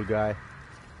go, little guy.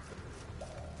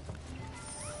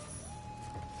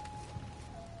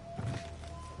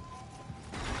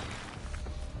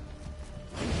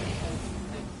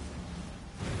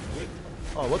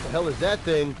 Oh, what the hell is that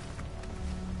thing?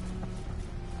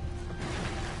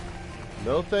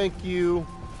 No, thank you.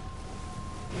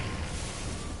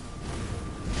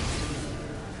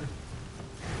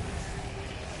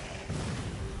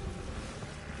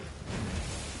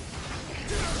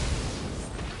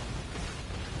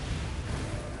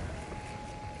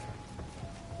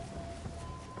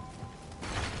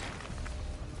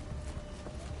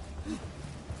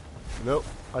 Nope,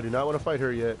 I do not want to fight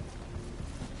her yet.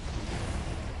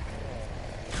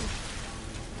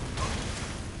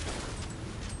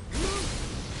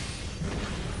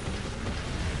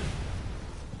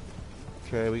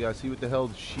 Okay, we gotta see what the hell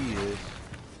she is.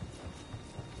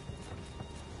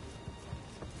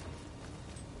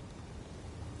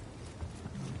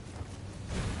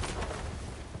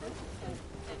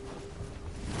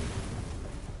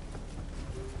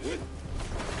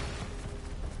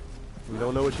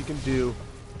 don't know what she can do.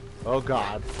 Oh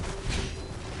God.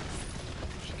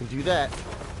 She can do that.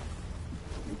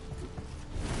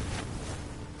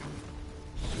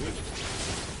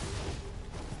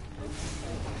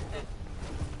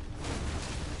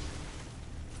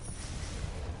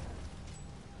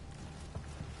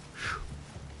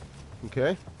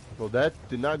 Okay. Well, that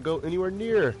did not go anywhere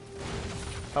near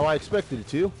how I expected it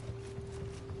to.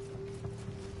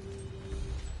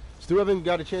 Still haven't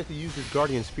got a chance to use this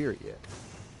Guardian Spirit yet.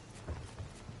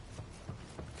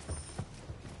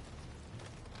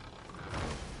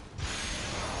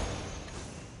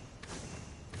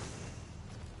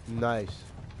 Nice.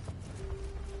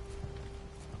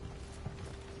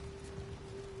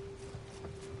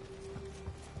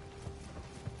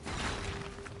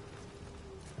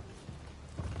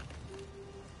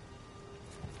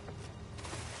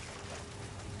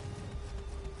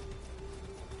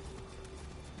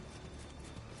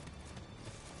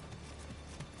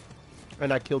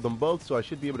 And I killed them both, so I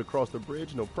should be able to cross the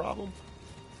bridge, no problem.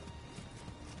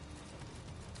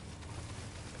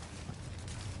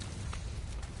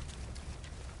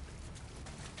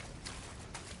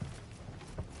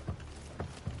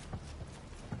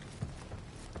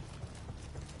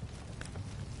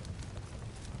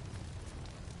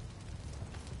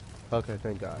 Okay,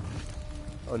 thank God.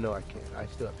 Oh no, I can't. I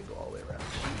still have to go all the way around.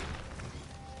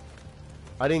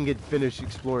 I didn't get finished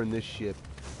exploring this ship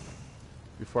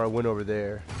before I went over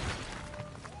there.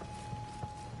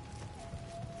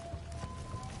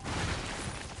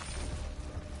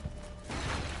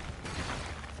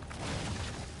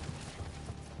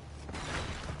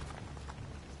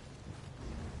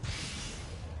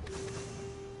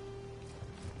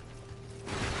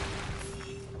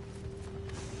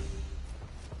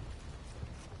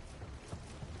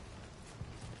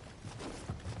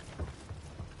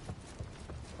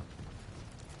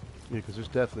 Yeah, because there's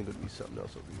definitely going to be something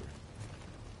else over here.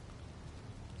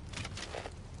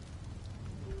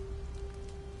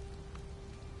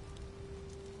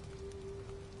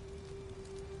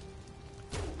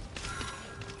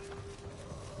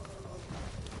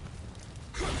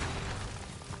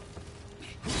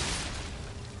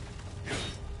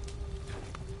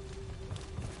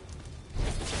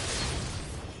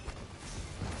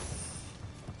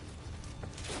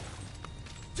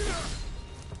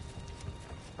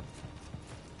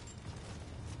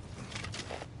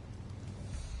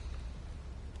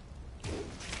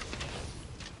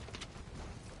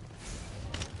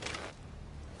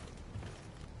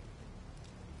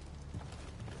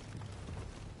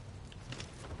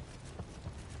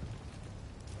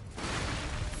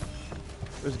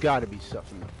 There's got to be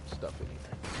stuff in here.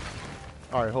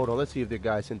 All right, hold on. Let's see if the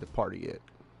guy sent the party yet.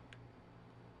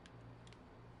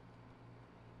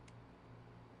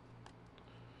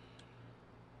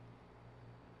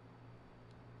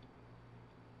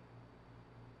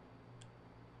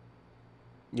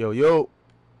 Yo.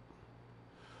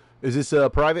 Is this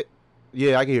private?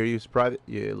 Yeah, I can hear you. It's private.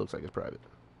 Yeah, it looks like it's private.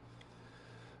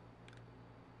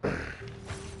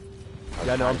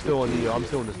 Yeah, no, I'm still on the. I'm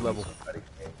still on this level.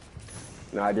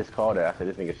 No, I just called it. I said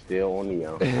this nigga's still on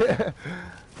Neo. Let's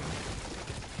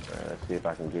see if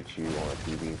I can get you on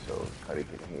TV so Cuddy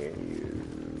can hear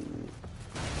you.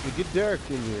 Get Derek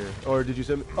in here. Or did you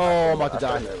send me? Oh, I'm about to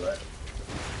die.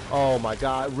 Oh my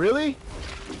God. Really?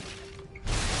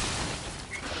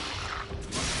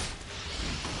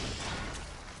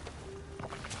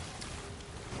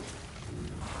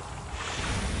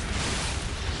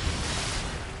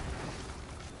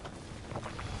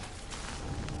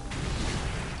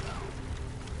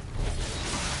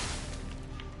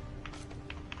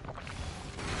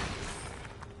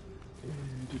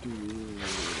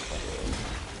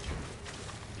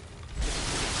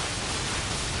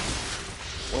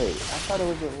 Wait, I thought it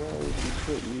was a way to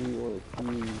put you on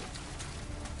TV.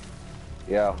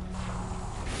 Yo.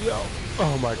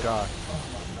 Oh my God.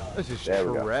 This is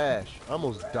trash. I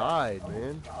almost died,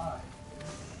 man.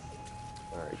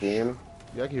 Alright, can you hear me?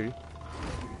 Yeah, I can hear you.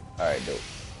 Alright, dope.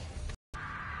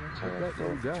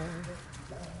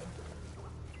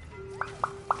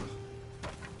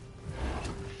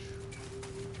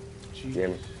 Jeez. Hear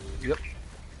me? Yep.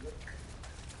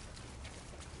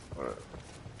 Alright.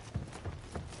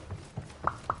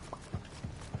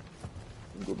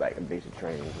 Go back to basic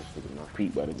training just to get my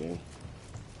feet wet again.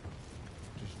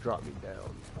 Just drop me down.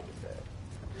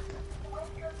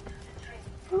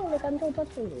 Alright,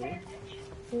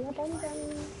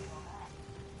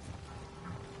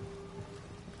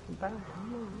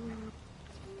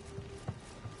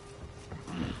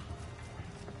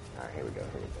 here we go.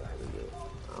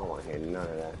 I don't want to hear none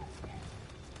of that.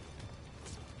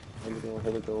 Here we go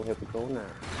now.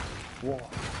 Whoa.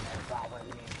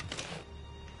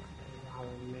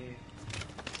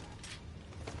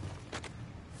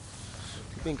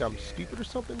 You think I'm stupid or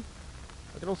something?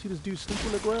 Like I don't see this dude sleep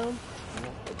on the ground?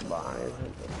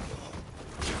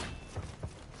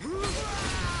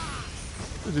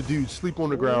 There's a dude sleep on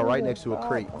the ground right next to a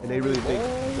crate, and they really think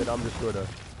that I'm just gonna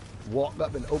walk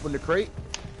up and open the crate?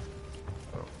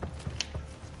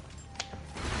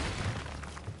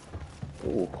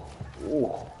 Ooh.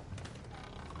 Ooh.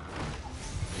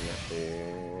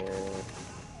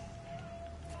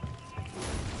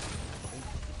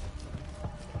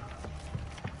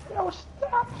 Yo,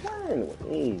 stop playing with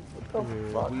me. What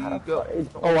the fuck? How the fuck is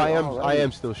Oh, I already?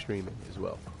 am still streaming as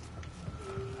well.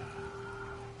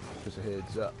 Just a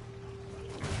heads up.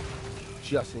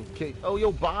 Just in case. Oh,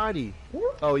 your body.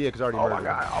 Oh yeah, because I already murdered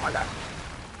him. Oh my god.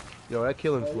 Yo, that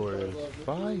killing floor is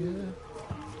fire.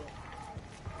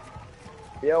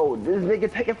 Yo, this nigga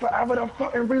taking forever to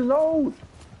fucking reload.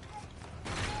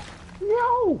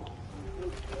 Yo.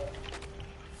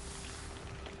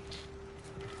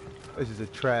 This is a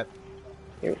trap.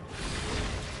 Here.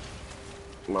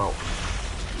 Come out.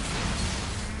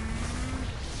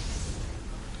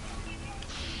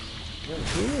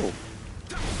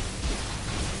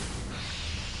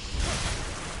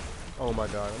 Oh my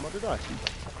god, I'm about to die.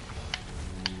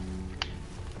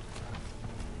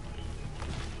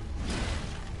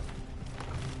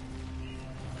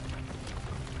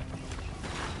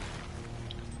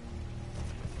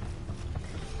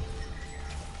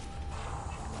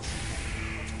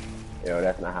 Yo,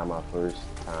 that's not how my first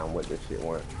time with this shit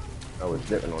went. I was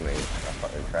dipping on it. I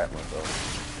fucking trapped myself.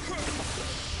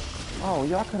 Oh,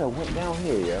 y'all could have went down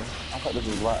here, yeah. I thought this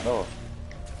was locked off.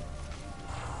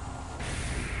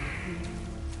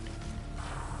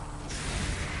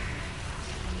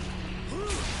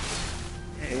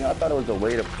 Yeah, I thought it was a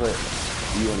way to put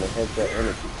you in the headset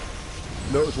energy.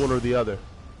 No, it's one or the other.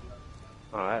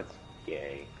 Oh, that's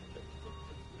gay.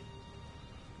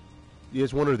 Yeah,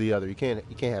 it's one or the other. You can't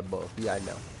have both. Yeah, I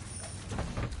know.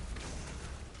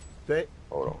 They.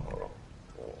 Hold on.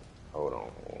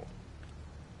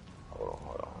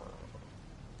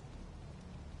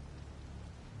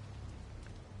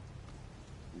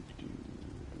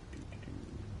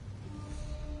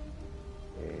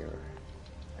 Here.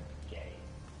 Gay.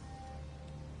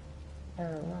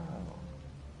 Hello.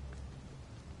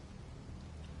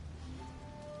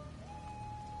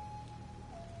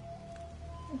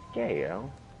 That's gay,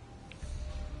 yo.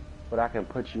 But I can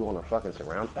put you on a fucking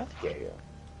surround. That's gay, yo.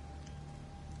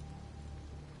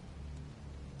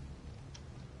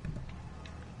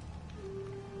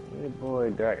 Hey boy,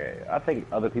 Dark. I think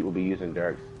other people be using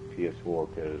Dark's PS4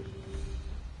 because.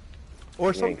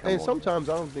 Or some, and sometimes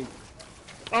I don't think.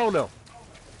 I don't know.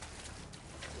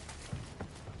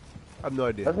 I have no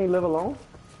idea. Doesn't he live alone?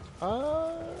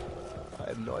 I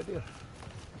have no idea.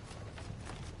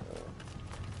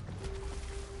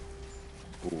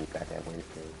 Ooh, got that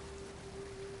Wednesday.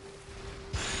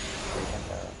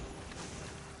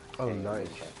 Oh, nice.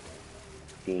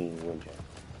 Dean Winchester.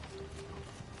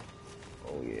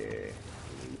 Oh yeah.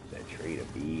 That trade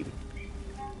of bead.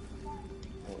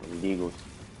 Oh, the Eagles.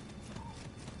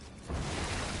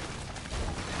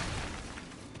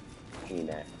 Ain't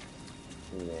that.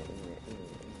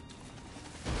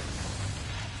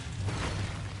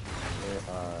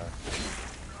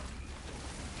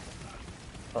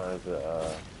 There's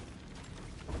a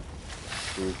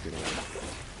crucial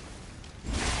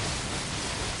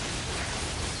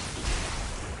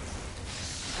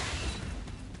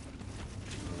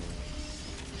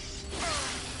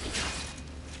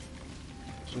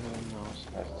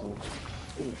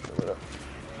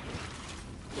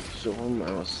So I'm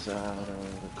outside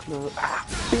of the club. Ah,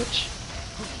 bitch!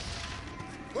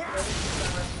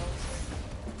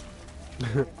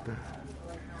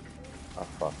 I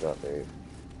fucked up, dude.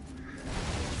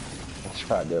 I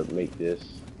tried to make this,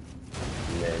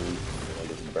 and then I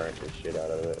just burnt the shit out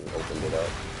of it and opened it up.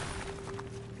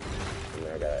 And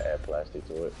then I gotta add plastic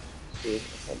to it. See,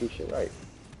 I do shit right.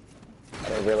 I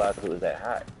didn't realize it was that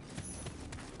hot.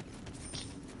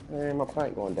 Man, my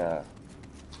pipe gonna die.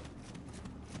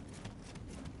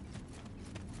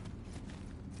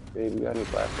 Baby, we got any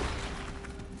plastic?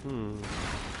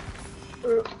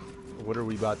 What are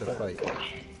we about to fight?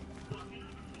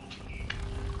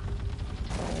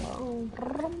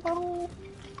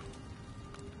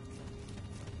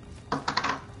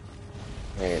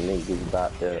 Man, niggas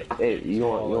about to. Hey, you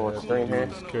want to stream here?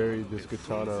 Carry this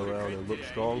katana around and look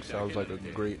strong. Sounds like a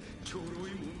great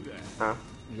Huh?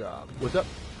 job. What's up?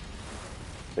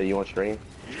 So you want to stream?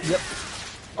 Yep.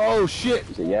 Oh shit.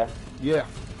 You said yeah? Yeah.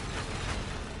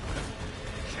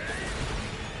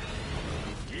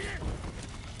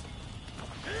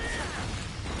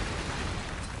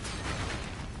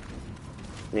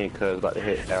 Me and Cuz about to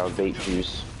hit our vape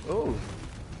juice. Oh.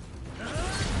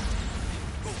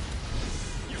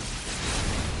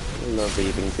 No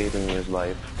vaping. Vaping is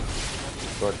life.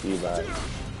 Brought to you by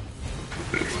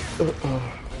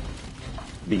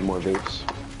Be More Vapes.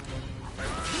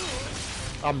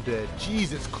 I'm dead.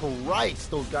 Jesus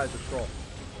Christ, those guys are strong.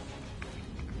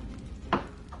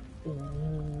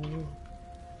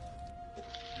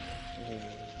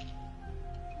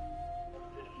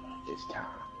 It's time.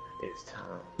 It's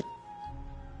time.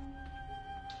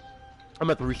 I'm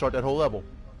about to restart that whole level.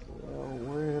 Well,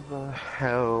 where the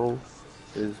hell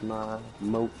is my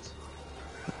moat?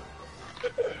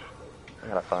 I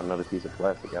gotta find another piece of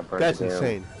plastic. I burned That's it down.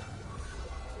 insane.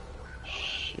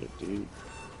 Shit, dude.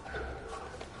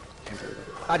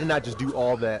 I did not just do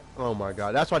all that. Oh my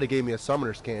god. That's why they gave me a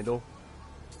summoner's candle.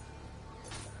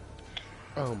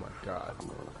 Oh my god. I'm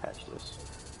gonna patch this.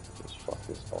 Just fuck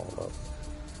this all up.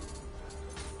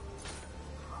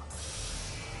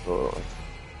 Oh.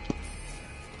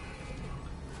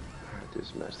 I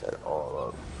just messed that all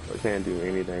up. I can't do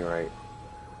anything right.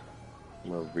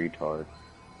 I'm a retard.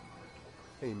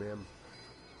 Hey man.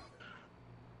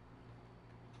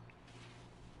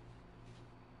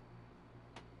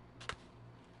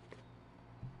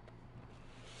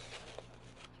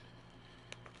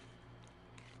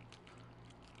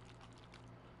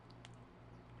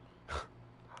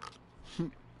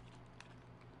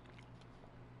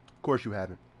 Of course you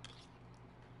haven't.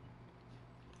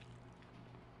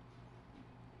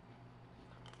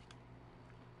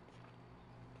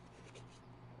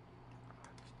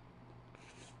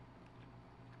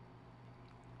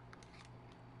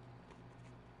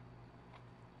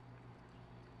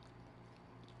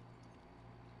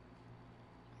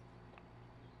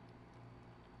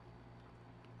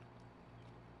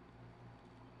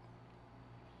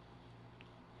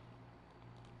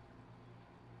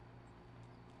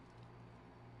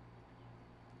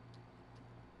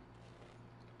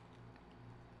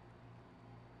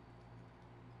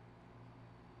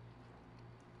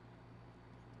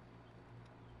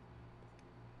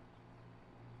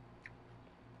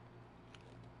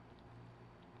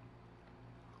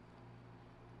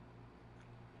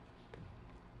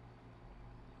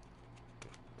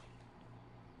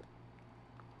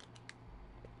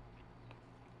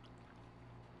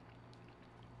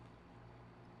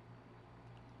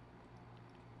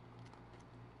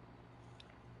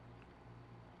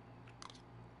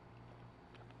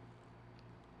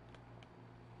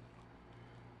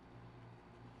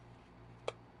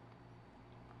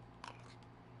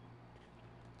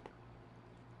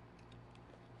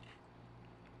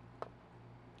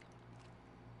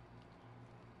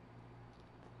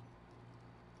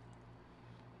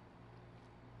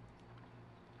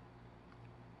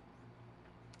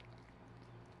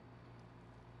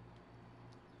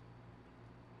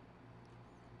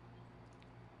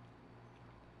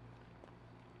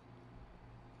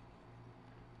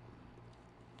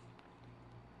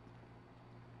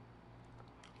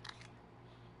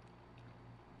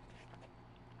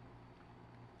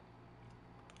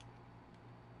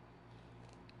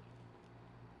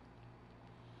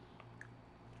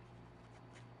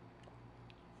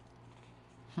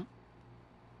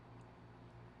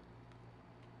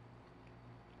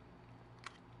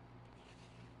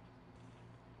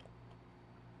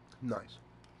 Nice.